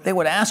 They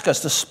would ask us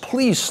to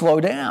please slow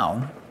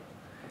down,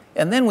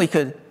 and then we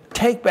could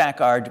take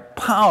back our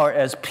power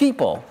as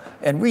people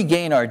and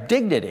regain our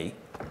dignity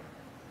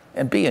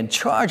and be in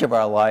charge of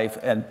our life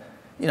and,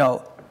 you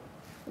know,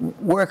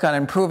 work on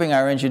improving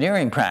our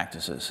engineering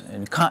practices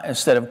and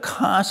instead of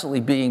constantly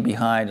being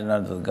behind and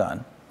under the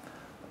gun.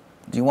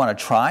 Do you want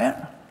to try it?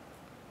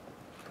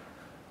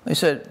 They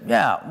said,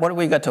 yeah, what do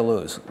we got to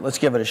lose? Let's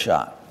give it a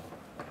shot.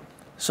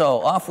 So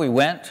off we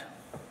went.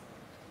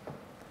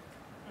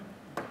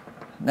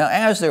 Now,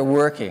 as they're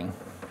working,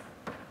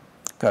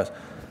 because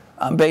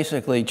I'm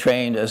basically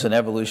trained as an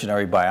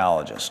evolutionary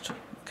biologist,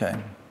 okay?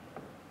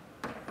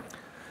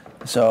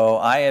 So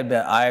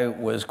I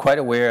was quite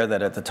aware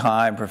that at the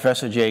time,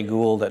 Professor Jay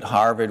Gould at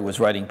Harvard was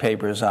writing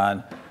papers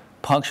on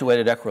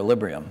punctuated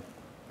equilibrium.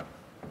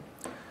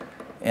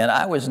 And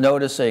I was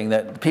noticing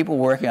that people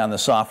working on the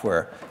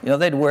software, you know,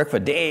 they'd work for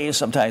days,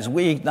 sometimes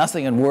weeks,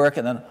 nothing would work,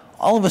 and then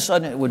all of a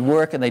sudden it would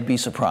work and they'd be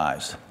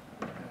surprised.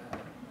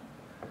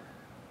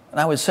 And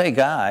I would say,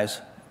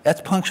 guys,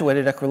 that's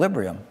punctuated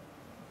equilibrium.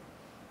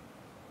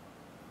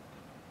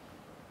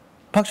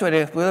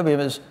 Punctuated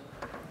equilibrium is,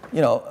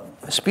 you know,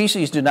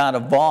 species do not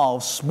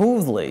evolve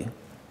smoothly.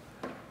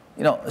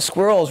 You know,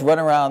 squirrels run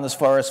around this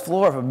forest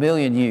floor for 1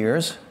 million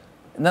years,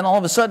 and then all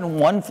of a sudden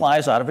one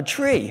flies out of a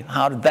tree.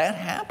 How did that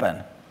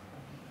happen?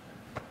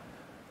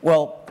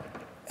 Well,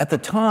 at the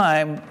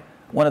time,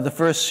 one of the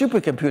first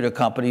supercomputer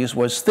companies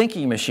was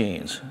Thinking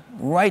Machines,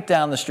 right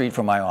down the street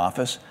from my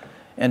office.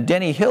 And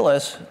Denny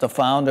Hillis, the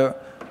founder,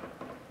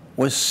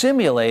 was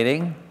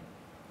simulating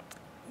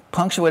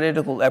punctuated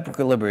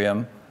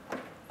equilibrium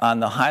on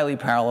the highly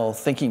parallel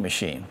thinking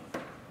machine.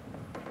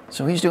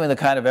 So he's doing the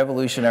kind of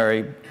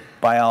evolutionary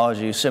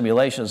biology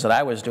simulations that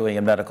I was doing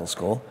in medical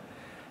school.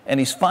 And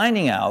he's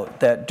finding out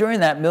that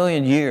during that 1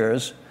 million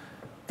years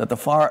that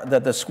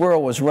the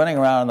squirrel was running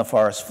around on the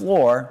forest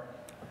floor,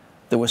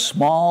 there were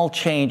small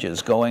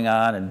changes going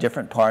on in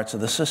different parts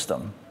of the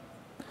system.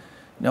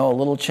 You know, a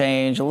little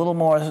change, a little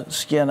more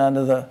skin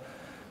under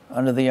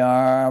the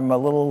arm, a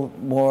little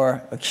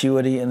more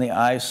acuity in the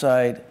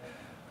eyesight,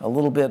 a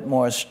little bit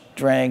more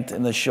strength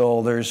in the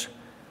shoulders,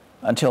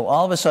 until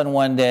all of a sudden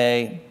one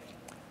day,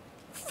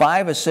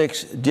 5 or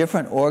 6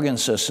 different organ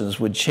systems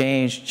would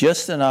change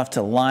just enough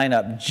to line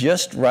up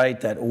just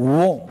right that,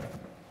 whoa,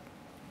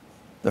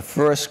 the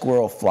first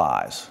squirrel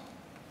flies.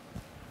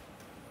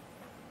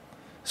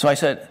 So I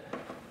said,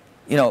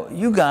 you know,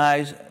 you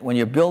guys, when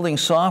you're building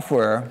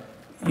software,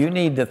 you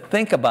need to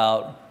think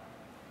about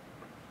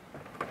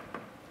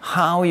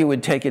how you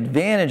would take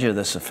advantage of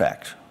this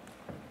effect.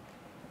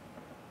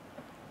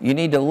 You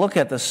need to look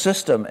at the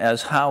system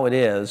as how it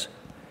is,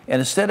 and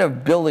instead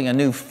of building a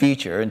new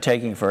feature and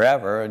taking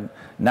forever and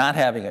not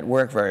having it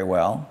work very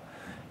well,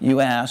 you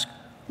ask,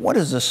 what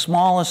is the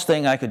smallest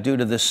thing I could do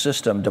to this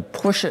system to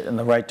push it in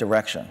the right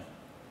direction?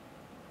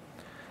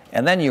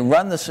 And then you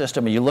run the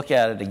system and you look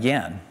at it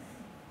again.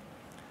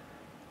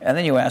 And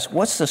then you ask,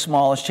 what's the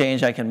smallest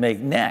change I can make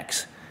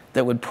next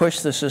that would push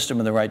the system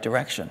in the right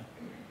direction?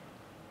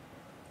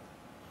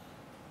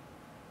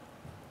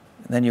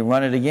 And then you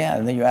run it again,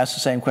 and then you ask the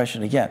same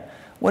question again.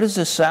 What is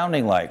this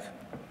sounding like?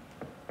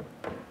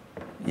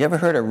 You ever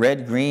heard of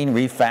red-green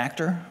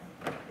refactor?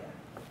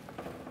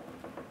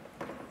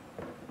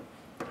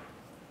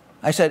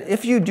 I said,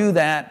 if you do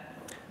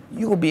that,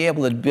 you will be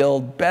able to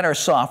build better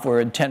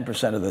software in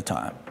 10% of the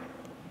time.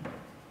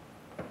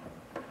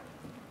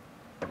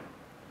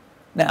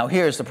 Now,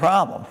 here's the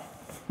problem.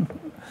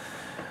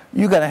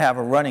 You've got to have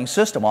a running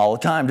system all the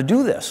time to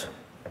do this.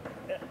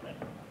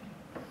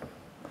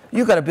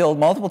 You've got to build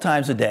multiple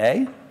times a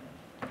day.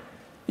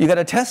 You've got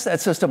to test that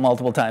system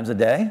multiple times a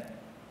day.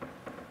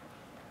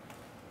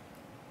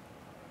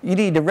 You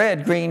need the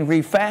red-green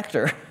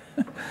refactor.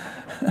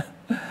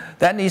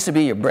 That needs to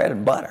be your bread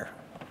and butter.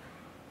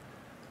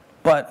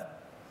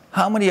 But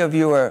how many of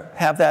you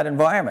have that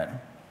environment?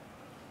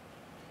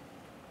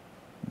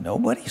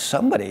 Nobody,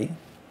 somebody.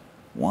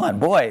 One.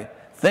 Boy,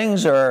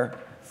 things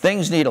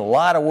need a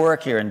lot of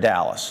work here in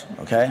Dallas,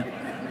 okay?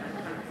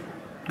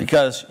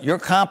 Because your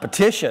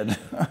competition,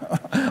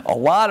 a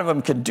lot of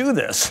them can do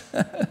this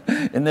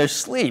in their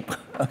sleep,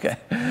 okay?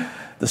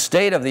 The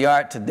state of the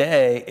art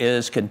today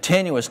is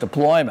continuous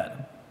deployment.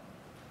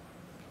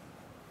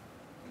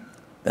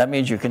 That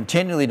means you're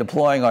continually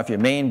deploying off your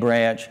main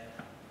branch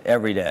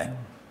every day.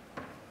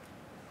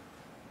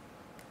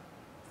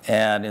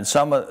 And in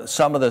some of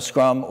the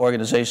Scrum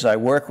organizations I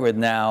work with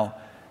now,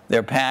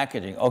 they're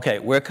packaging. Okay,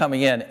 we're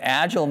coming in.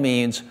 Agile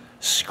means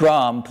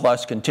Scrum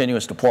plus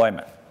continuous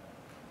deployment.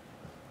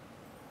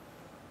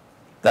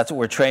 That's what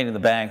we're training the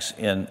banks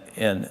in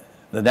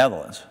the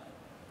Netherlands.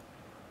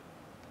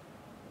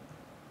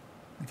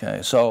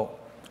 Okay, so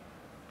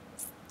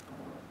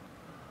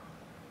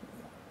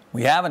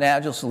we have an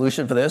Agile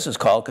solution for this. It's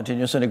called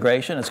continuous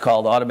integration. It's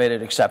called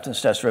automated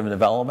acceptance test-driven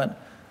development.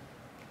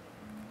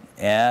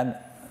 And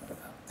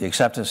the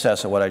acceptance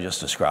tests are what I just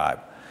described.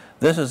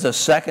 This is the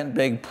second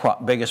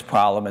biggest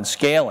problem in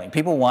scaling.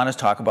 People want us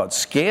to talk about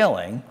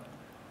scaling.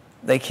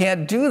 They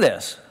can't do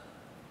this.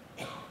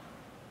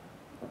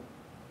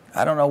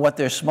 I don't know what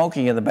they're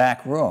smoking in the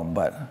back room,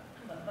 but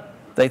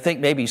they think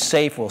maybe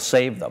SAFe will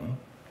save them.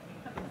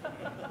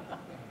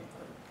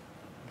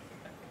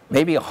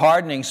 Maybe a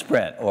hardening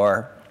sprint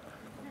or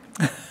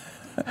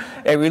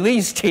a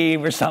release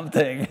team or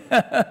something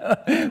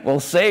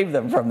will save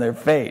them from their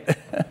fate.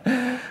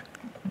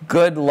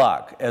 Good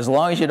luck. As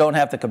long as you don't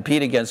have to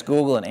compete against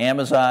Google and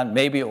Amazon,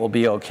 maybe it will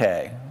be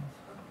okay.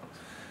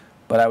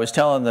 But I was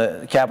telling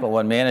the Capital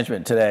One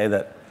management today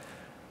that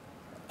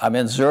I'm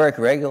in Zurich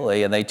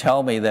regularly, and they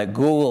tell me that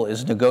Google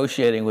is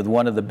negotiating with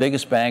one of the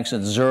biggest banks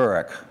in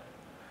Zurich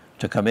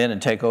to come in and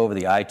take over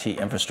the IT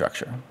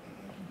infrastructure.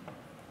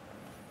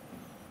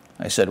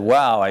 I said,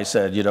 wow. I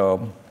said, you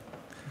know,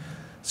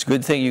 it's a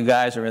good thing you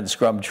guys are in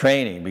Scrum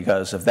training,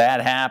 because if that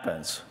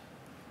happens,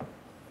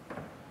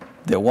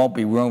 there won't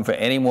be room for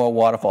any more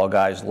waterfall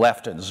guys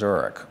left in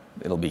Zurich.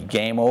 It'll be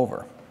game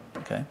over,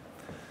 okay?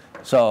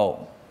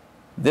 So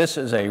this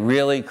is a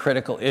really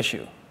critical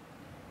issue.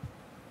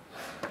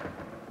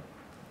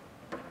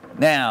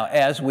 Now,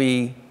 as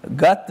we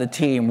got the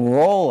team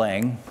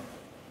rolling,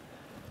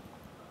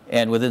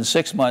 and within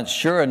 6 months,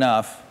 sure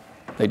enough,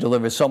 they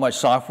delivered so much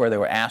software they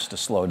were asked to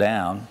slow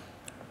down.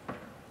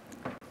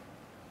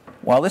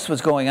 While this was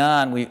going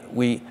on,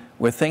 we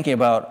were thinking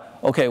about,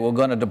 okay, we're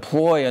going to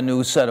deploy a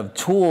new set of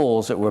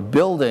tools that we're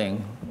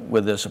building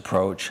with this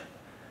approach.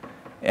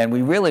 And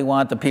we really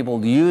want the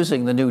people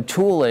using the new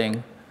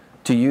tooling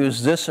to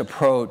use this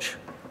approach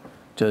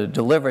to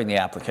delivering the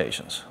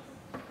applications.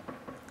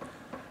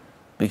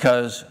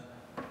 Because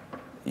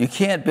you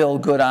can't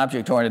build good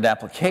object-oriented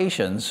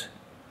applications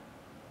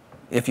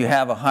if you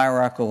have a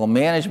hierarchical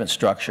management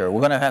structure.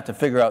 We're going to have to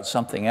figure out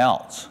something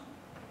else.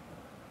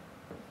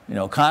 You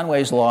know,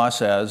 Conway's law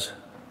says,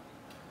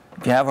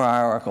 if you have a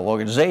hierarchical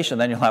organization,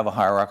 then you'll have a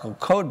hierarchical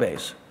code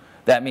base.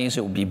 That means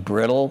it will be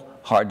brittle,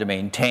 hard to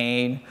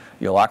maintain.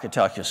 You'll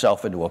architect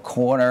yourself into a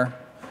corner.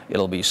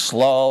 It'll be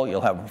slow.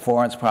 You'll have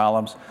performance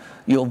problems.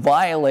 You'll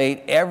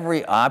violate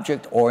every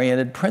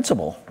object-oriented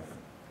principle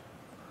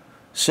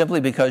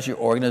simply because your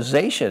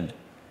organization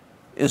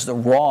is the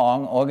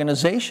wrong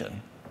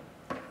organization.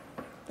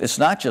 It's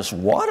not just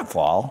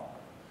waterfall.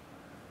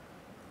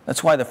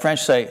 That's why the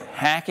French say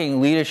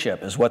hacking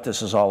leadership is what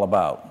this is all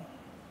about.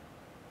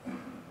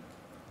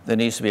 There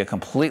needs to be a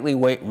completely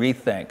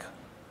rethink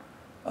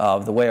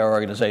of the way our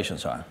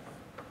organizations are.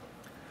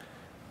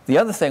 The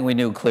other thing we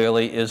knew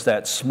clearly is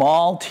that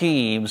small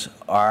teams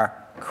are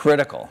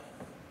critical.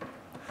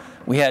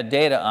 We had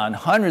data on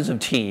hundreds of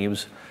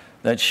teams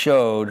that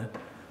showed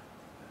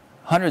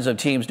hundreds of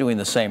teams doing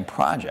the same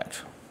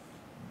project.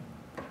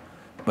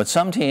 But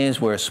some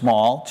teams were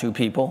small, 2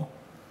 people.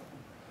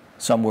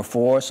 Some were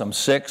 4, some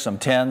 6, some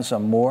 10,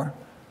 some more.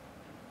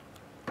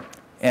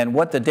 And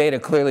what the data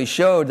clearly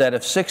showed, that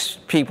if 6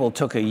 people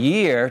took a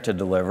year to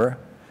deliver,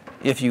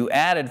 if you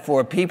added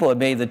 4 people and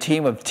made the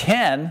team of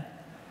 10,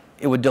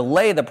 it would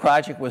delay the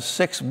project for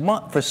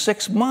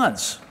 6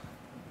 months.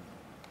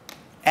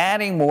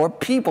 Adding more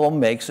people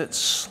makes it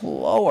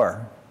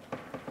slower.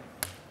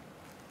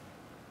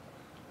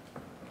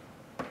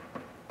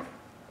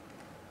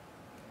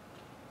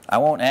 I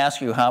won't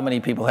ask you how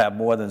many people have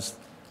more than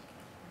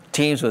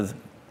teams with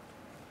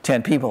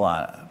 10 people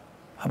on it.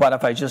 How about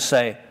if I just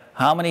say,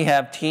 how many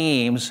have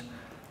teams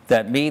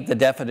that meet the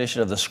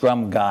definition of the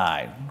Scrum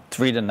guide,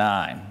 3 to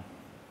 9?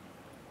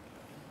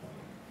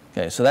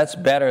 Okay, so that's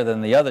better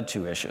than the other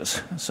 2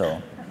 issues.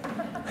 So,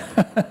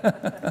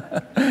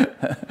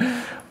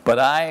 but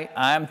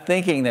I'm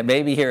thinking that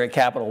maybe here at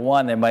Capital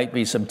One there might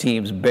be some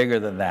teams bigger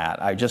than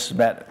that. I just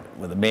met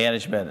with the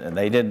management, and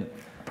they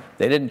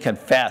didn't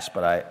confess,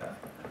 but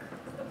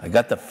I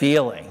got the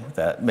feeling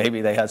that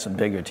maybe they had some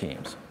bigger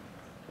teams.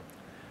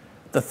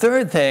 The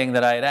third thing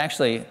that I had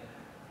actually,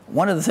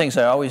 one of the things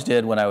I always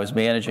did when I was a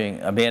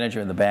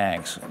manager in the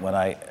banks, when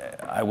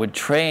I would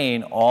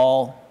train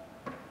all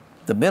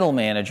the middle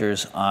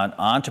managers on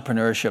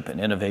entrepreneurship and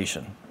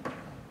innovation.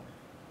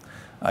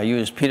 I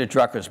used Peter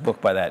Drucker's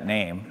book by that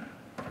name.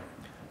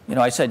 You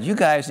know, I said, you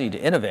guys need to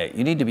innovate.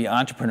 You need to be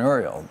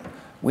entrepreneurial.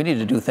 We need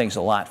to do things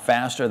a lot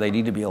faster. They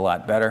need to be a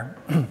lot better.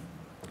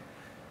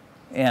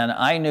 And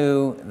I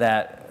knew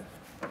that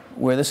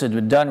where this had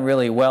been done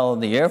really well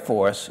in the Air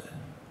Force,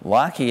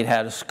 Lockheed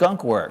had a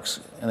skunk works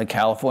in the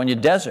California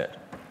desert.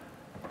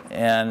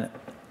 And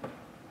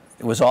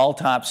It was all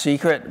top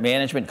secret.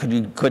 Management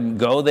couldn't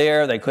go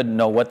there. They couldn't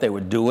know what they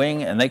were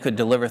doing, and they could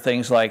deliver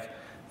things like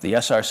the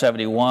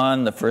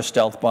SR-71, the first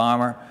stealth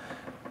bomber,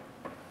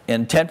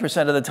 in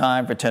 10% of the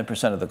time for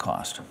 10% of the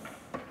cost.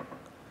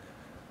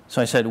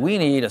 So I said, we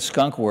need a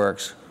skunk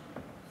works,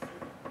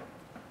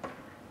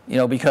 you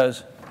know,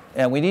 because,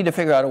 and we need to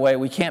figure out a way,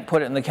 we can't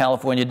put it in the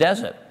California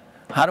desert.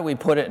 How do we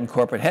put it in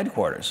corporate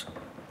headquarters?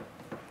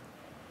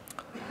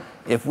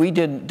 If we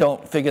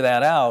don't figure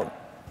that out,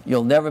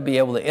 you'll never be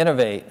able to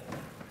innovate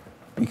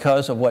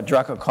because of what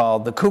Drucker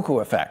called the cuckoo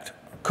effect.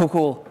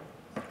 Cuckoo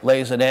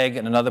lays an egg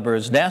in another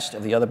bird's nest.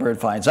 If the other bird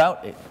finds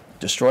out, it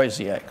destroys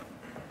the egg.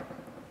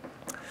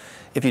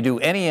 If you do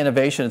any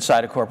innovation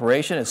inside a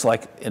corporation, it's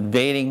like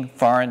invading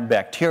foreign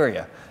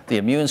bacteria. The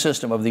immune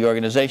system of the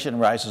organization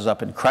rises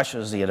up and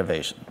crushes the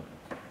innovation.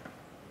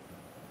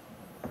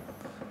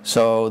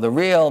 So the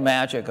real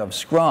magic of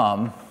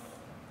Scrum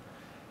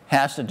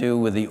has to do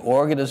with the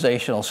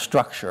organizational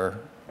structure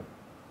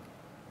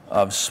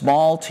of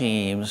small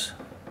teams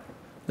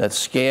that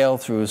scale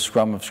through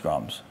Scrum of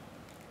Scrums.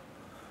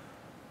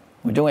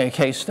 We're doing a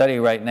case study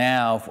right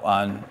now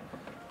on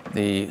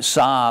the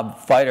Saab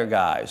fighter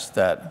guys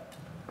that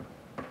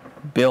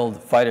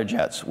build fighter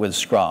jets with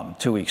Scrum,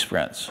 2-week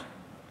sprints.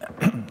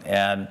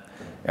 And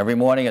every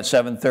morning at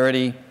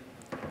 7:30,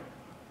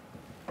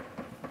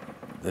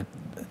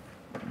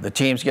 the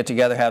teams get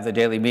together, have their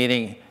daily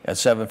meeting. At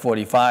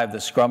 7:45,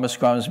 the Scrum of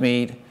Scrums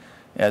meet.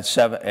 At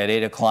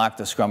 8 o'clock,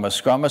 the Scrum of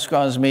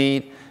Scrums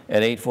meet.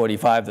 At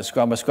 8:45, the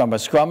Scrum of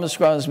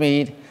Scrums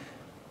meet.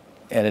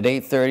 And at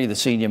 8:30, the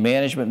senior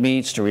management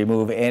meets to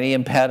remove any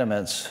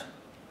impediments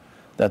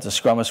that the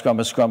Scrum of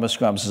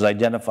Scrums has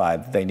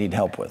identified that they need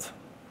help with.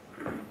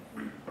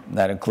 And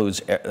that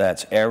includes,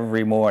 that's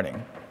every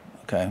morning,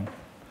 okay?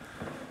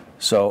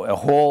 So a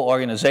whole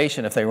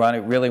organization, if they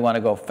really want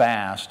to go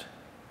fast,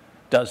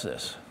 does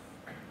this.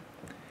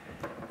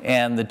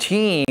 And the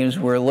teams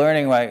were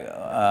learning,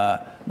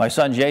 my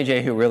son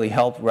JJ, who really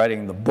helped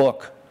writing the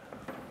book,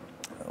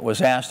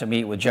 was asked to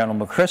meet with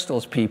General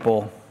McChrystal's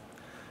people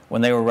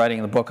when they were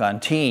writing the book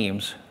on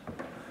teams,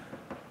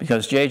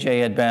 because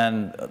JJ had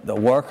been the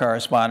war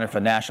correspondent for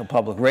National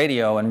Public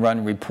Radio and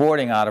run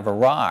reporting out of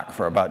Iraq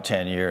for about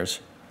 10 years.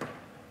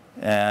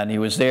 And he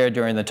was there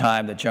during the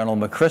time that General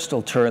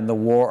McChrystal turned the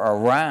war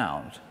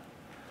around.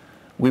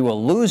 We were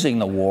losing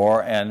the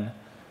war, and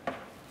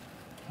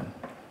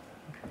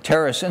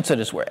terrorist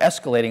incidents were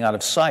escalating out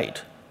of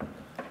sight.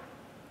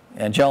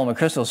 And General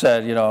McChrystal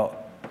said, you know,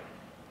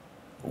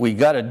 we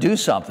got to do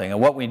something. And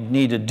what we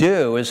need to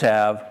do is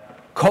have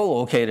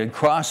co-located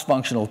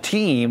cross-functional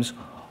teams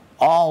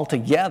all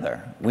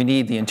together. We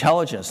need the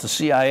intelligence, the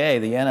CIA,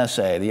 the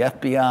NSA, the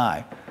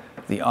FBI,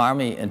 the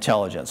Army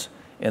intelligence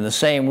in the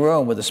same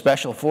room with the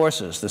special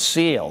forces, the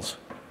SEALs,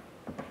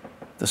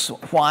 the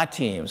SWAT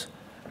teams.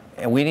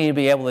 And we need to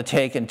be able to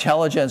take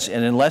intelligence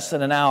and in less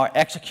than an hour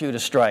execute a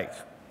strike.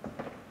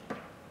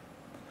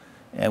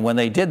 And when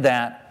they did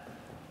that,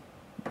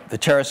 the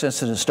terrorist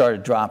incidents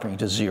started dropping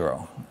to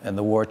 0, and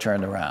the war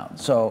turned around.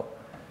 So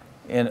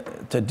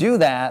to do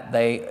that,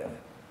 they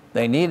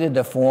needed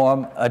to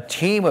form a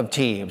team of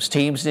teams.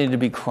 Teams needed to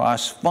be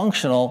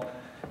cross-functional,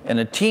 and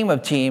a team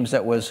of teams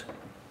that was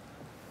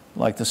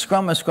like the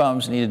Scrum of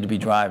Scrums needed to be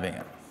driving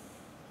it.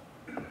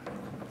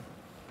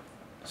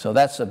 So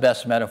that's the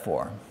best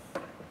metaphor.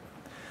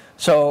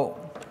 So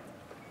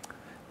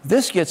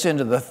this gets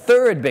into the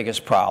third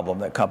biggest problem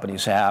that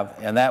companies have,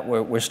 and that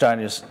we're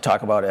starting to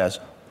talk about as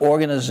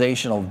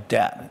organizational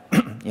debt.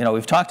 You know,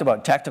 we've talked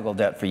about technical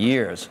debt for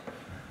years,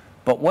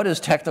 but what is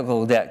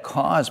technical debt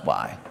caused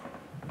by?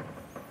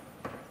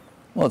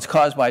 Well, it's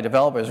caused by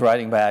developers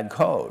writing bad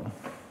code.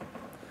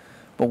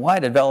 But why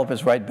do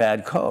developers write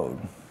bad code?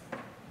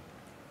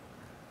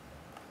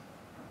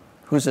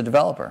 Who's the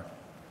developer?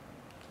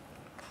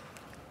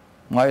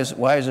 Why is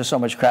there so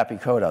much crappy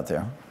code out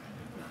there?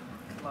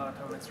 A lot of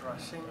time it's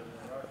rushing.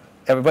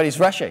 Everybody's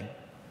rushing.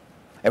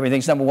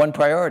 Everything's _1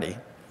 priority.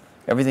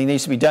 Everything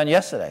needs to be done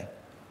yesterday.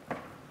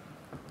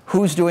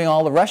 Who's doing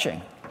all the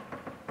rushing?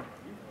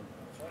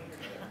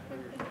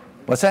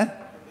 What's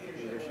that?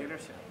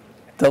 Leadership.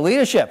 The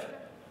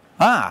leadership.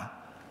 Ah,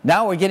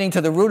 now we're getting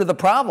to the root of the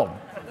problem.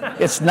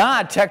 It's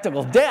not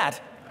technical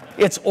debt.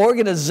 It's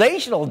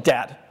organizational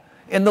debt.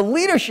 In the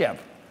leadership,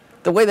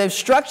 the way they've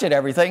structured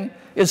everything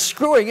is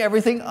screwing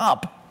everything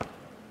up.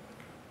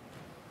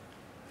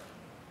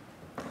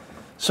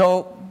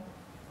 So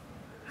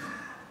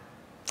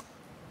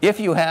if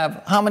you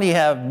have, how many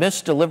have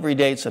missed delivery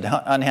dates and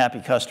unhappy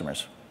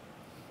customers?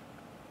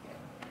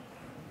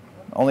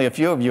 Only a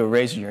few of you are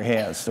raising your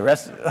hands. The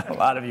rest, a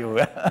lot of you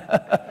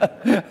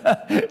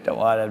don't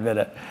want to admit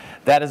it.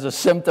 That is a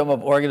symptom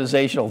of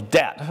organizational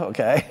debt,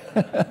 okay?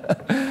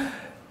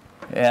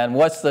 And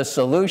what's the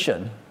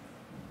solution?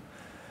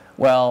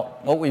 Well,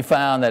 what we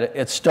found that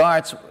it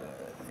starts,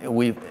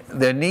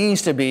 there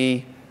needs to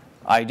be,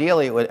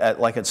 ideally,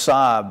 like at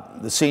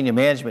Saab, the senior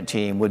management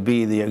team would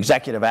be the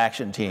executive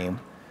action team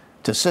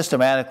to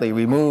systematically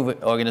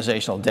remove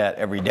organizational debt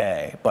every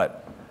day.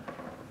 But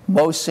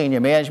most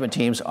senior management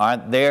teams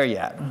aren't there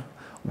yet.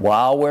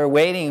 While we're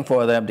waiting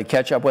for them to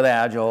catch up with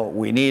Agile,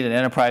 we need an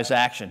enterprise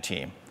action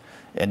team.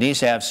 It needs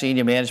to have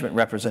senior management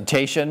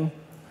representation.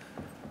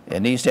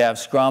 It needs to have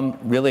Scrum,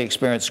 really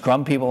experienced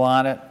Scrum people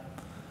on it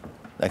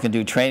that can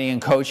do training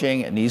and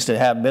coaching. It needs to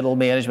have middle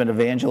management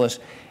evangelists.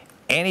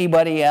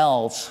 Anybody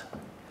else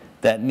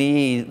that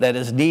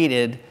is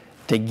needed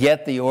to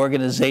get the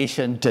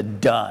organization to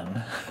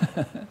done,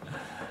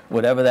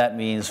 whatever that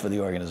means for the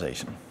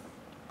organization.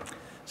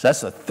 So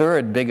that's the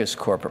third biggest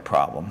corporate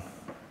problem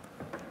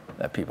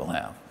that people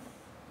have.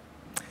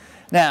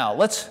 Now,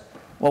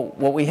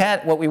 what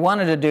we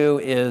wanted to do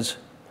is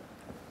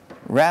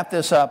wrap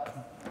this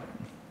up,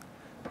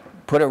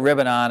 put a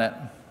ribbon on it,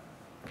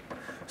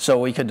 so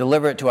we could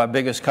deliver it to our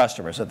biggest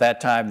customers. At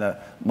that time, the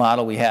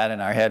model we had in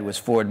our head was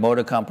Ford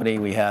Motor Company.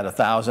 We had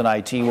 1,000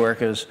 IT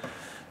workers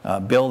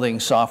building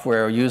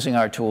software, using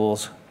our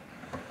tools.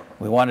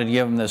 We wanted to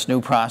give them this new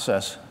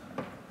process.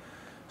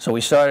 So we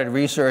started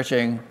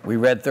researching. We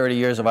read 30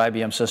 years of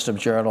IBM system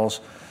journals,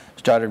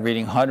 started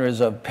reading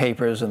hundreds of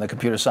papers in the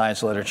computer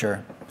science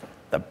literature.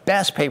 The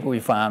best paper we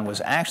found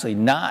was actually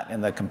not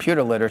in the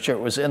computer literature.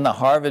 It was in the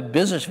Harvard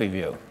Business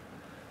Review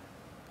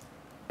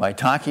by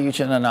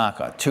Takeuchi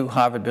Nanaka, 2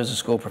 Harvard Business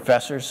School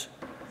professors,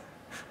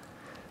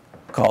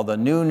 called The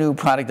New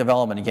Product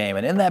Development Game.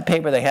 And in that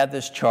paper, they had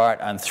this chart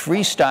on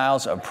 3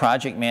 styles of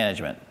project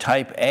management.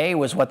 Type A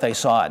was what they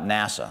saw at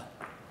NASA.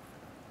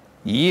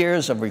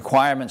 Years of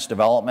requirements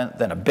development,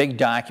 then a big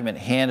document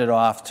handed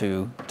off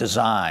to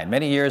design.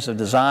 Many years of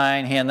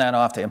design, hand that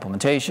off to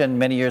implementation.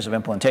 Many years of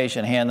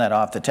implementation, hand that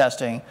off to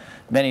testing.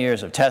 Many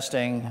years of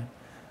testing,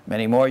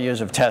 many more years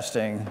of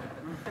testing.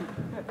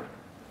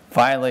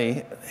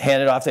 Finally,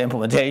 hand it off to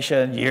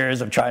implementation,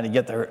 years of trying to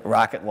get the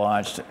rocket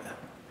launched.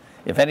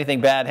 If anything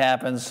bad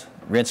happens,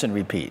 rinse and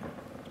repeat.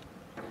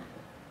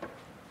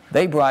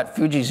 They brought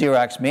Fuji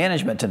Xerox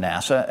management to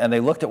NASA, and they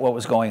looked at what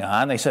was going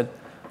on. They said,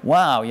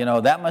 wow, you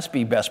know, that must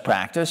be best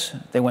practice.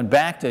 They went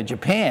back to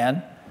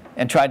Japan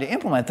and tried to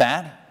implement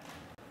that.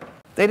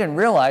 They didn't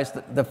realize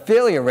that the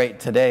failure rate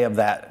today of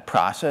that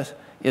process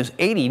is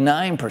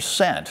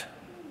 89%.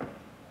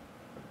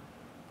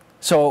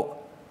 So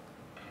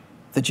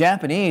the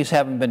Japanese,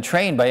 having been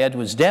trained by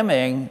Edwards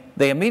Deming,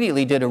 they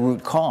immediately did a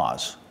root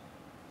cause.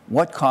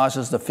 What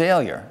causes the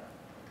failure?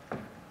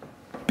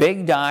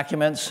 Big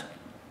documents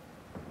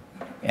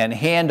and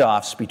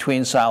handoffs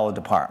between silo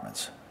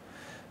departments.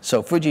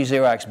 So Fuji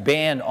Xerox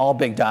banned all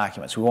big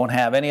documents. We won't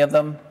have any of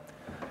them,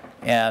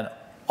 and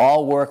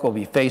all work will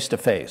be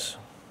face-to-face.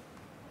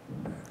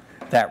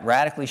 That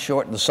radically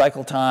shortened the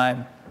cycle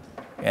time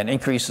and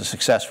increased the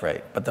success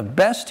rate. But the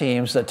best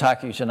teams that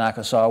Takeuchi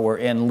Tanaka saw were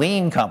in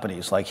lean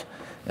companies, like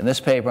in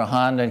this paper,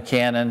 Honda and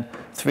Canon,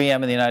 3M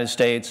in the United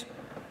States.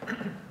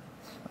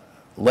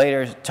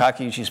 Later,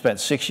 Takeuchi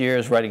spent 6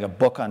 years writing a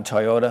book on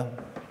Toyota.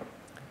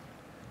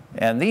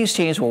 And these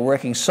teams were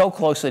working so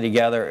closely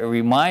together, it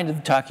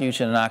reminded Takeuchi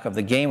Tanaka of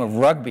the game of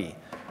rugby,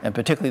 and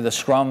particularly the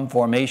Scrum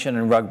formation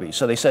in rugby.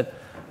 So they said,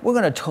 we're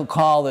going to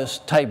call this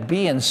type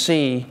B and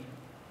C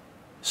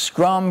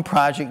Scrum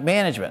Project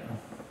Management.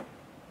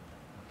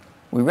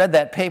 We read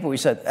that paper, we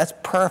said, that's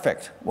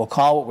perfect. We'll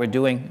call what we're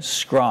doing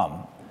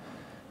Scrum.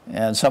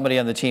 And somebody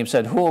on the team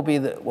said, who will be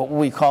what will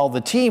we call the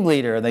team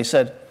leader? And they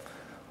said,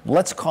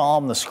 let's call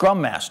him the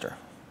Scrum Master.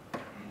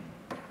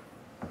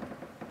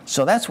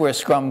 So that's where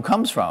Scrum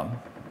comes from,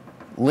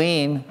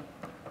 lean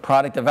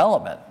product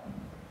development.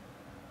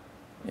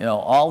 You know,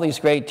 all these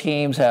great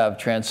teams have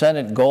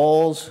transcendent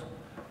goals.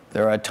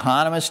 They're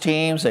autonomous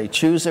teams. They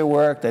choose their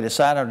work. They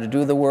decide how to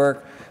do the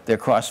work. They're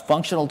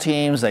cross-functional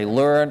teams. They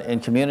learn in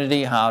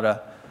community how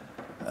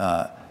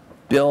to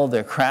build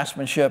their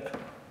craftsmanship.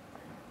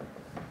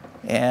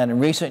 And in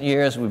recent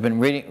years, we've been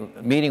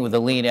meeting with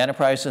the Lean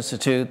Enterprise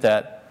Institute.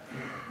 That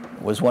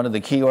was one of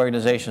the key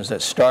organizations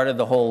that started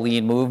the whole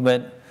lean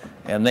movement.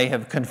 And they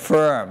have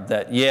confirmed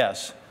that,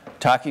 yes,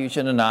 Takeuchi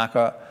and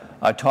Tanaka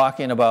are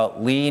talking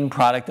about lean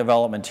product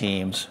development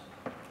teams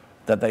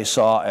that they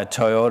saw at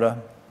Toyota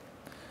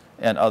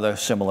and other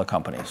similar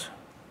companies.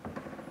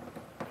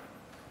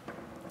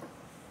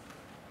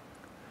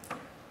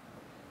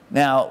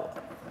 Now,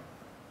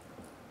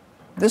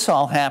 this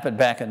all happened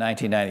back in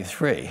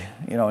 1993.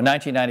 You know, in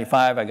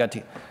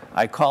 1995,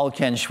 I called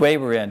Ken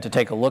Schwaber in to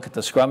take a look at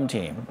the Scrum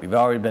team. We've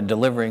already been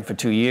delivering for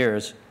 2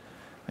 years.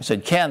 I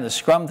said, Ken, the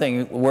Scrum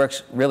thing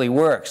really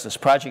works. This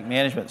project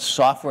management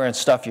software and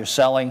stuff you're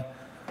selling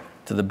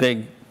to the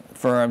big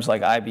firms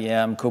like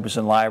IBM,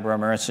 Cooperson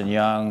Lybrand, Ernst &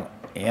 Young,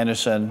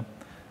 Anderson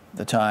at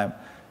the time,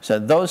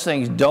 said, those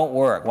things don't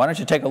work. Why don't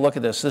you take a look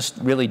at this? This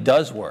really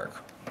does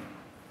work.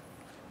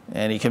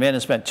 And he came in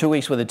and spent 2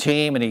 weeks with the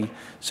team, and he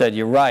said,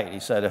 you're right.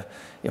 He said,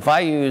 if I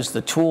use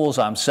the tools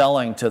I'm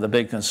selling to the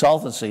big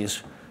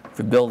consultancies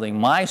for building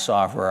my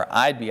software,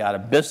 I'd be out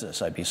of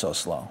business. I'd be so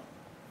slow.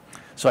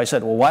 So I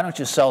said, well, why don't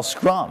you sell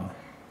Scrum?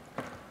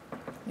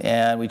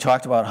 And we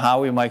talked about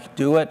how we might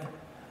do it.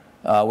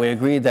 We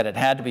agreed that it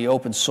had to be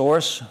open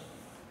source.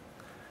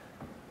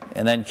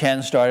 And then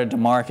Ken started to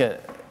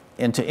market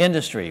into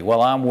industry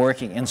while I'm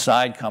working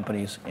inside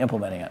companies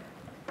implementing it.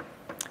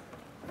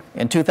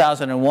 In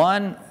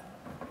 2001,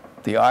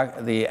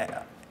 the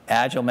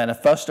Agile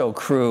Manifesto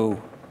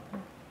crew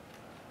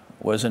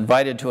was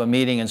invited to a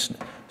meeting in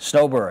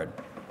Snowbird.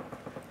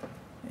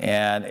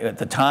 And at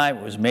the time,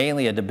 it was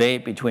mainly a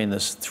debate between the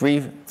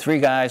three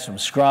guys from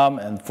Scrum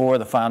and 4 of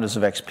the founders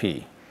of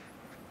XP.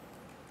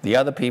 The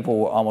other people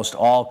were almost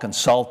all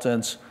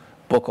consultants,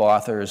 book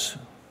authors,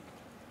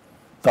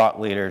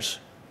 thought leaders.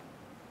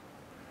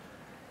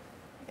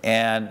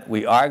 And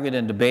we argued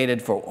and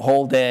debated for a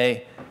whole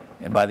day.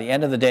 And by the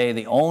end of the day,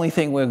 the only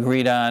thing we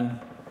agreed on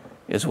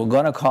is we're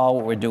going to call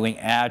what we're doing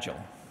Agile.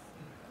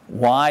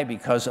 Why?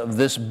 Because of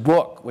this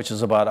book, which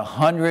is about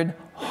 100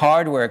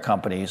 hardware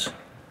companies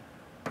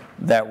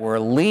that were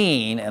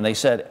lean, and they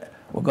said,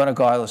 we're going to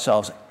call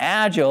ourselves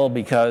Agile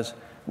because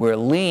we're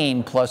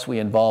lean, plus we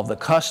involve the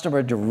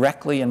customer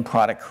directly in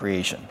product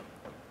creation.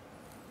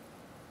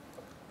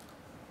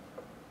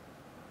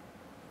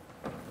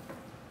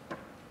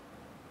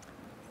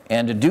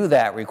 And to do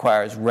that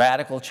requires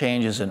radical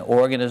changes in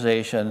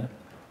organization,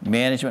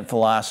 management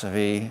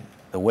philosophy,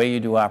 the way you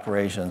do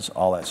operations,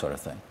 all that sort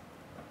of thing.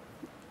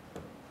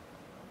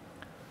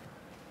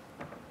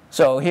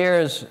 So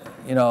here's,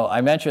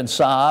 I mentioned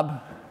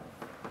Saab.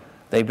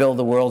 They build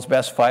the world's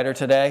best fighter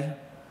today.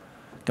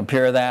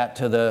 Compare that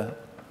to the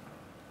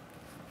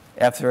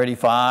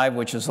F-35,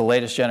 which is the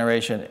latest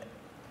generation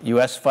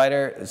US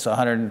fighter.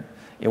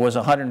 It was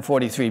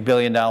 $143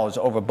 billion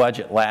over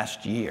budget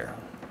last year.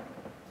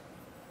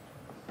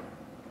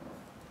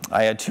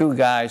 I had 2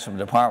 guys from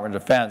the Department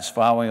of Defense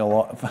following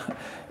along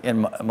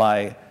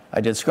I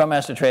did Scrum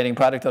Master training,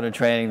 Product Owner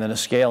training, then a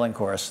scaling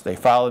course. They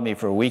followed me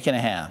for a week and a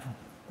half.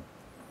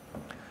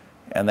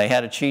 And they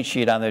had a cheat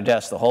sheet on their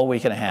desk the whole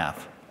week and a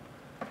half.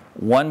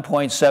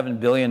 $1.7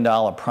 billion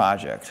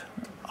project,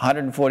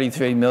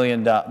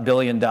 $143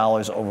 billion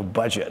over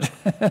budget.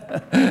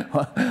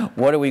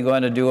 What are we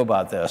going to do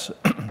about this?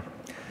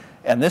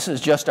 And this is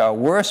just our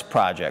worst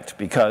project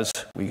because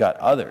we got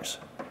others.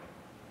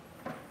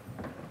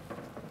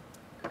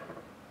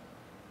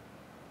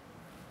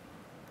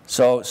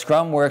 So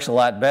Scrum works a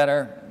lot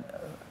better,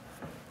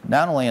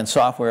 not only in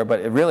software, but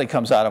it really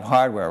comes out of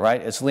hardware,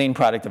 right? It's lean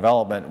product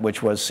development,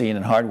 which was seen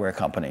in hardware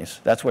companies.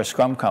 That's where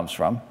Scrum comes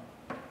from.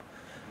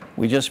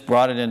 We just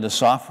brought it into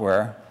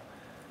software.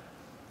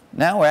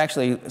 Now we're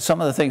actually,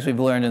 some of the things we've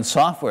learned in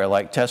software,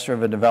 like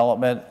test-driven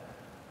development,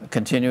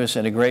 continuous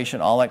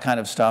integration, all that kind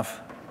of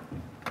stuff,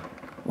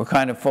 we're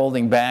kind of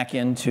folding back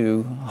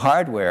into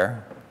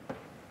hardware.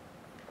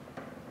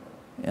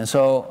 And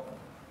so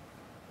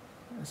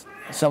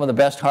some of the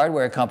best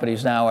hardware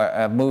companies now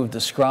have moved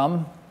to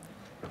Scrum,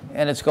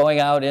 and it's going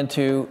out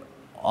into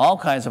all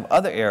kinds of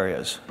other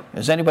areas.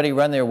 Has anybody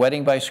run their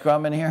wedding by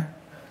Scrum in here?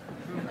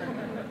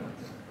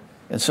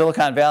 In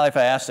Silicon Valley, if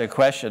I asked a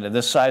question in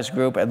this size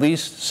group, at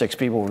least 6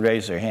 people would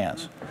raise their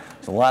hands.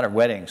 There's a lot of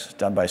weddings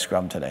done by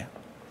Scrum today.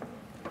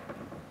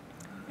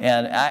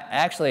 And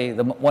actually,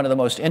 one of the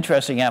most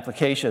interesting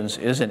applications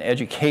is in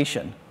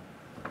education.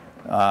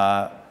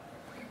 The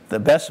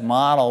best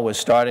model was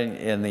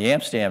started in the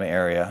Amsterdam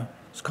area.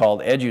 It's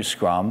called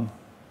EduScrum.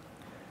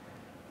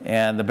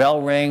 And the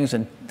bell rings,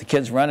 and the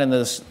kids run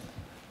into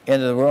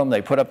the room.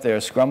 They put up their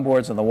Scrum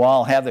boards on the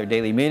wall, have their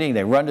daily meeting.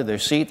 They run to their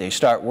seat. They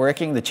start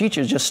working. The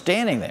teacher's just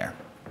standing there.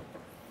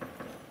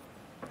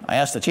 I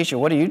asked the teacher,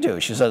 what do you do?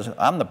 She says,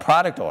 I'm the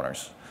product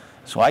owners.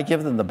 So I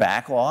give them the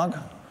backlog,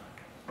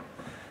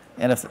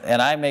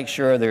 and I make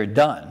sure they're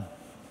done.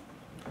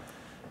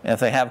 And if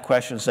they have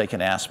questions, they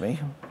can ask me.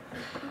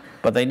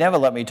 But they never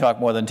let me talk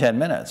more than 10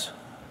 minutes.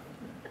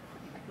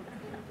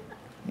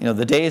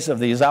 The days of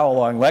these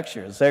hour-long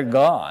lectures, they're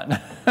gone.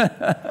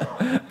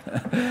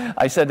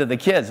 I said to the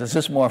kids, is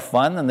this more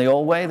fun than the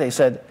old way? They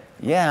said,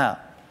 yeah,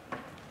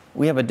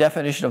 we have a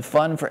definition of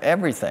fun for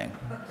everything.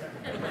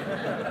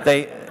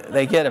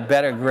 They get a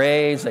better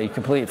grades, they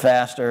complete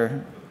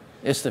faster.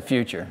 It's the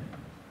future.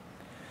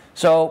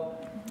 So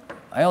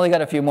I only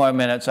got a few more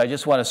minutes. I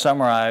just want to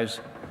summarize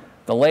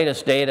the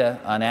latest data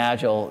on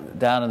Agile.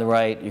 Down on the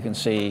right, you can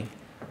see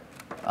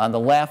on the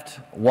left,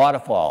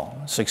 waterfall,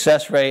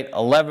 success rate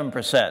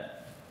 11%.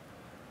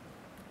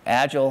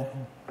 Agile,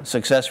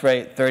 success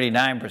rate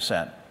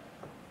 39%.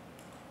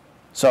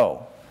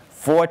 So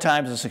 4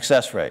 times the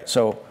success rate.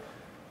 So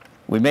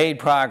we made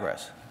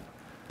progress.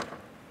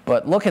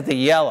 But look at the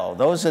yellow.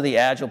 Those are the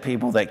Agile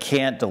people that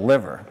can't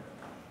deliver.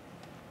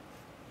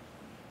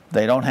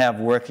 They don't have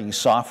working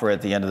software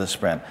at the end of the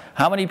sprint.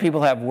 How many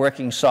people have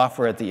working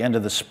software at the end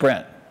of the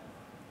sprint?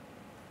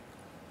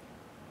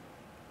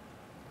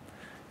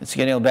 It's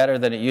getting better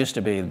than it used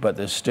to be, but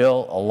there's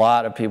still a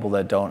lot of people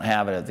that don't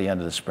have it at the end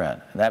of the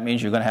sprint. And that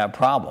means you're going to have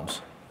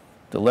problems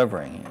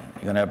delivering.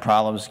 You're going to have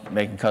problems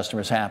making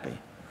customers happy.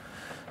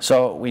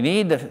 So we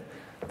need to,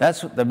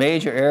 that's the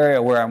major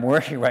area where I'm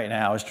working right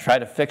now, is to try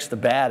to fix the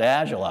bad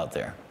Agile out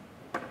there.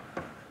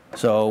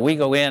 So we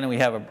go in and we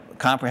have a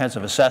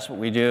comprehensive assessment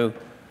we do.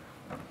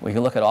 We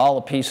can look at all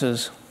the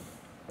pieces.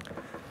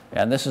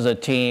 And this is a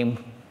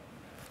team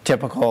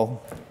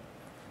typical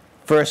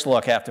first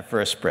look after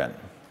first sprint.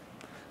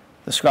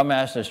 The Scrum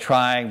Master is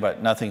trying,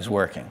 but nothing's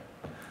working.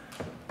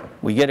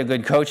 We get a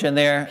good coach in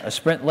there. A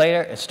sprint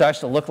later, it starts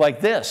to look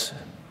like this.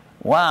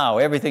 Wow,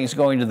 everything's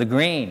going to the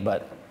green,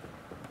 but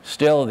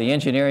still the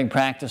engineering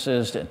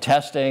practices, the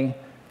testing,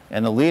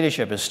 and the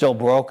leadership is still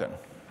broken.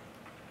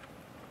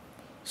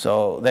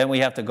 So then we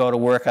have to go to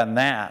work on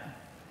that.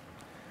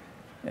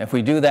 If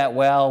we do that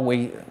well,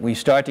 we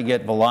start to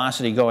get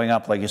velocity going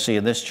up like you see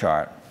in this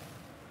chart.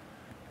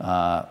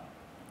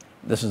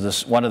 This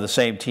is one of the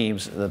same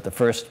teams that the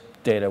first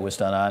data was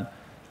done on.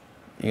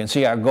 You can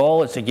see our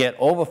goal is to get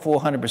over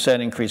 400%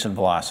 increase in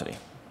velocity.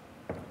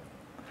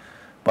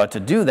 But to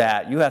do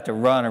that, you have to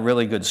run a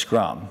really good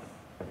Scrum.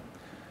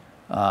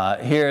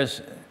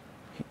 Here's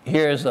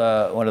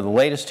one of the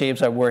latest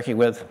teams I'm working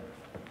with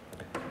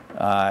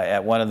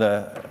at one of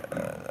the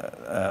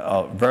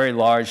a very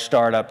large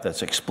startup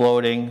that's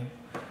exploding,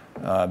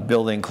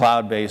 building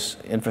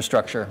cloud-based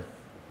infrastructure.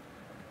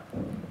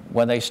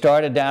 When they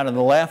started down on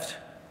the left,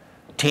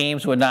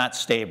 teams were not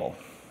stable.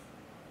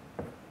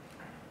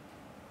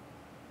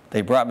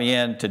 They brought me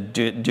in to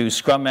do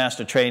Scrum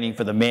Master training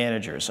for the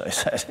managers. I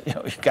said, you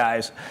know, you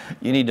guys,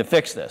 you need to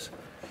fix this.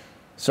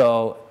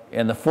 So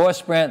in the fourth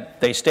sprint,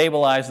 they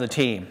stabilized the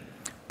team.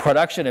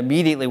 Production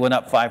immediately went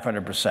up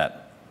 500%.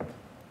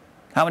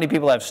 How many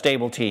people have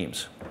stable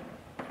teams?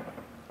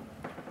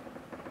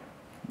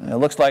 It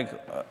looks like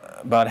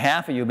about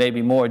half of you,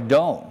 maybe more,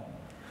 don't.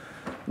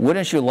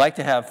 Wouldn't you like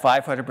to have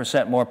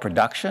 500% more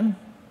production?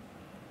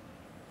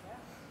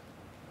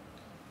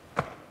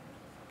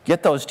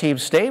 Get those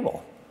teams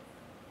stable.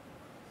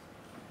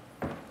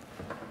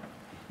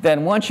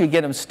 Then once you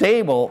get them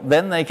stable,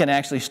 then they can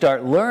actually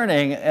start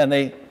learning, and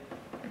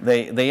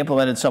they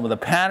implemented some of the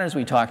patterns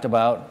we talked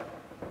about.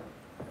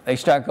 They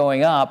start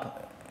going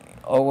up.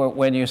 Or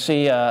when you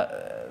see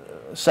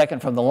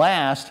second from the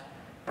last,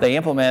 they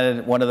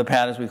implemented one of the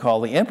patterns we call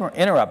the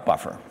interrupt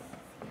buffer.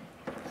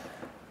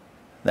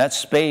 That's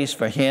space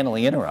for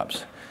handling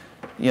interrupts.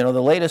 You know,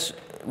 the latest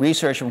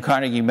research from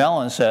Carnegie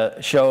Mellon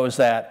shows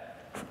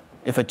that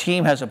if a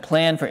team has a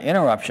plan for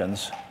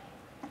interruptions,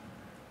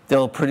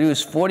 they'll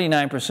produce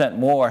 49%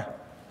 more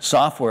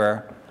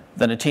software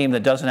than a team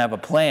that doesn't have a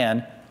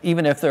plan,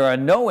 even if there are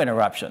no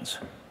interruptions.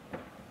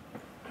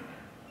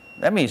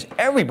 That means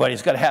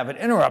everybody's got to have an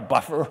interrupt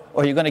buffer,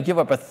 or you're going to give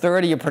up a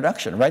third of your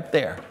production right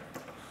there.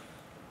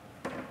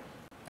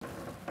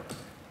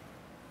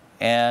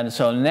 And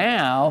so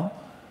now,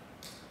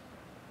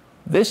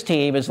 this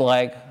team is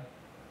like,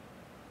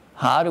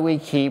 how do we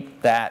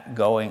keep that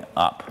going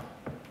up?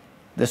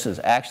 This is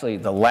actually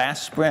the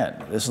last sprint.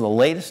 This is the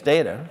latest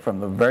data from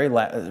the very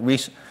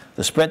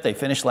the sprint they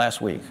finished last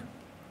week.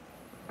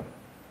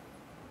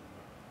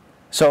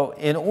 So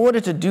in order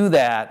to do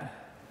that,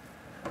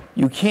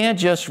 you can't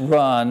just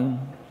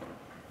run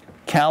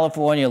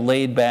California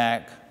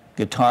laid-back,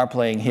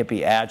 guitar-playing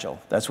hippie agile.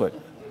 That's what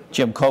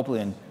Jim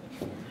Copeland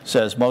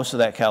says most of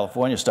that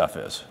California stuff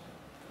is.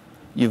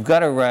 You've got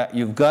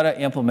to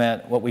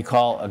implement what we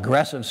call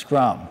aggressive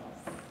Scrum.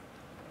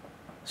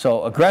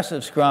 So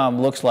aggressive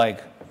Scrum looks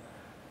like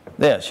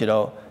this, you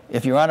know.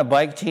 If you're on a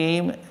bike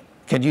team,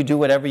 can you do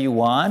whatever you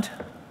want?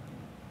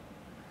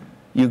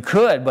 You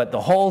could, but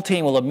the whole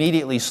team will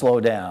immediately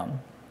slow down.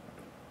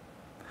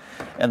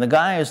 And the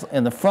guy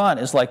in the front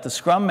is like the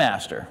Scrum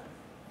Master.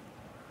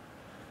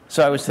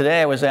 So I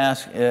was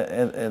asked,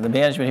 the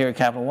management here at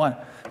Capital One,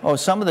 oh,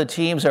 some of the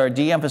teams are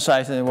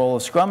de-emphasizing the role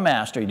of Scrum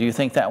Master. Do you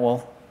think that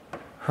will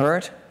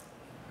hurt?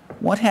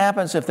 What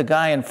happens if the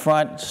guy in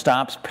front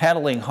stops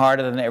pedaling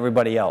harder than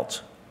everybody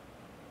else?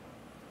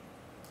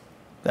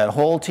 That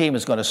whole team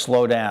is going to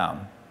slow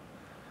down.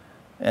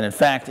 And in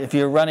fact, if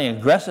you're running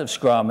aggressive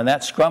Scrum and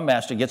that Scrum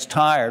Master gets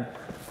tired,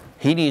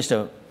 he needs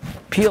to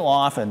peel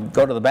off and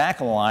go to the back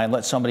of the line,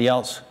 let somebody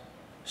else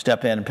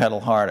step in and pedal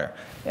harder.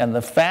 And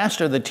the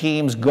faster the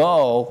teams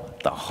go,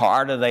 the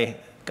harder the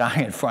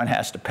guy in front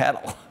has to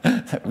pedal.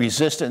 The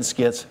resistance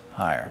gets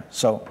higher.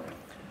 So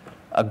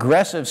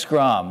aggressive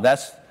Scrum,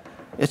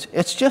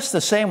 it's just the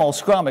same old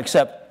Scrum,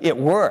 except it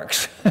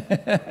works.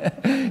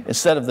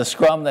 Instead of the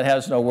Scrum that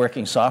has no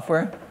working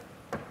software.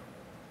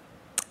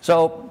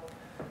 So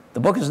the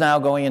book is now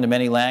going into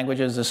many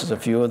languages. This is a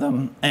few of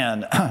them.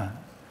 And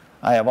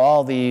I have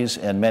all these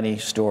and many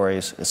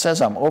stories. It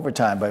says I'm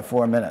overtime by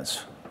 4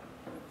 minutes.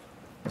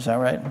 Is that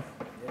right?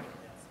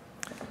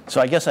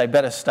 So I guess I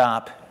better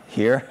stop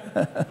here.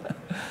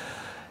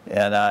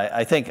 And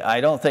I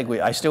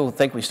still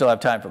think we still have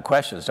time for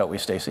questions, don't we,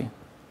 Stacy?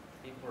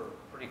 I think we're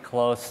pretty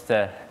close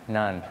to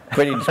none.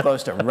 Pretty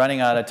close to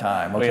running out of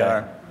time. Okay. We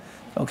are.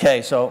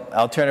 Okay, so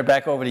I'll turn it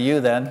back over to you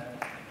then.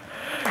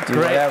 Do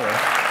Great. whatever.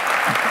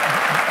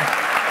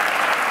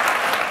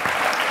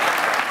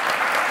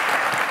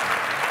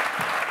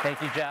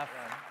 Thank you, Jeff.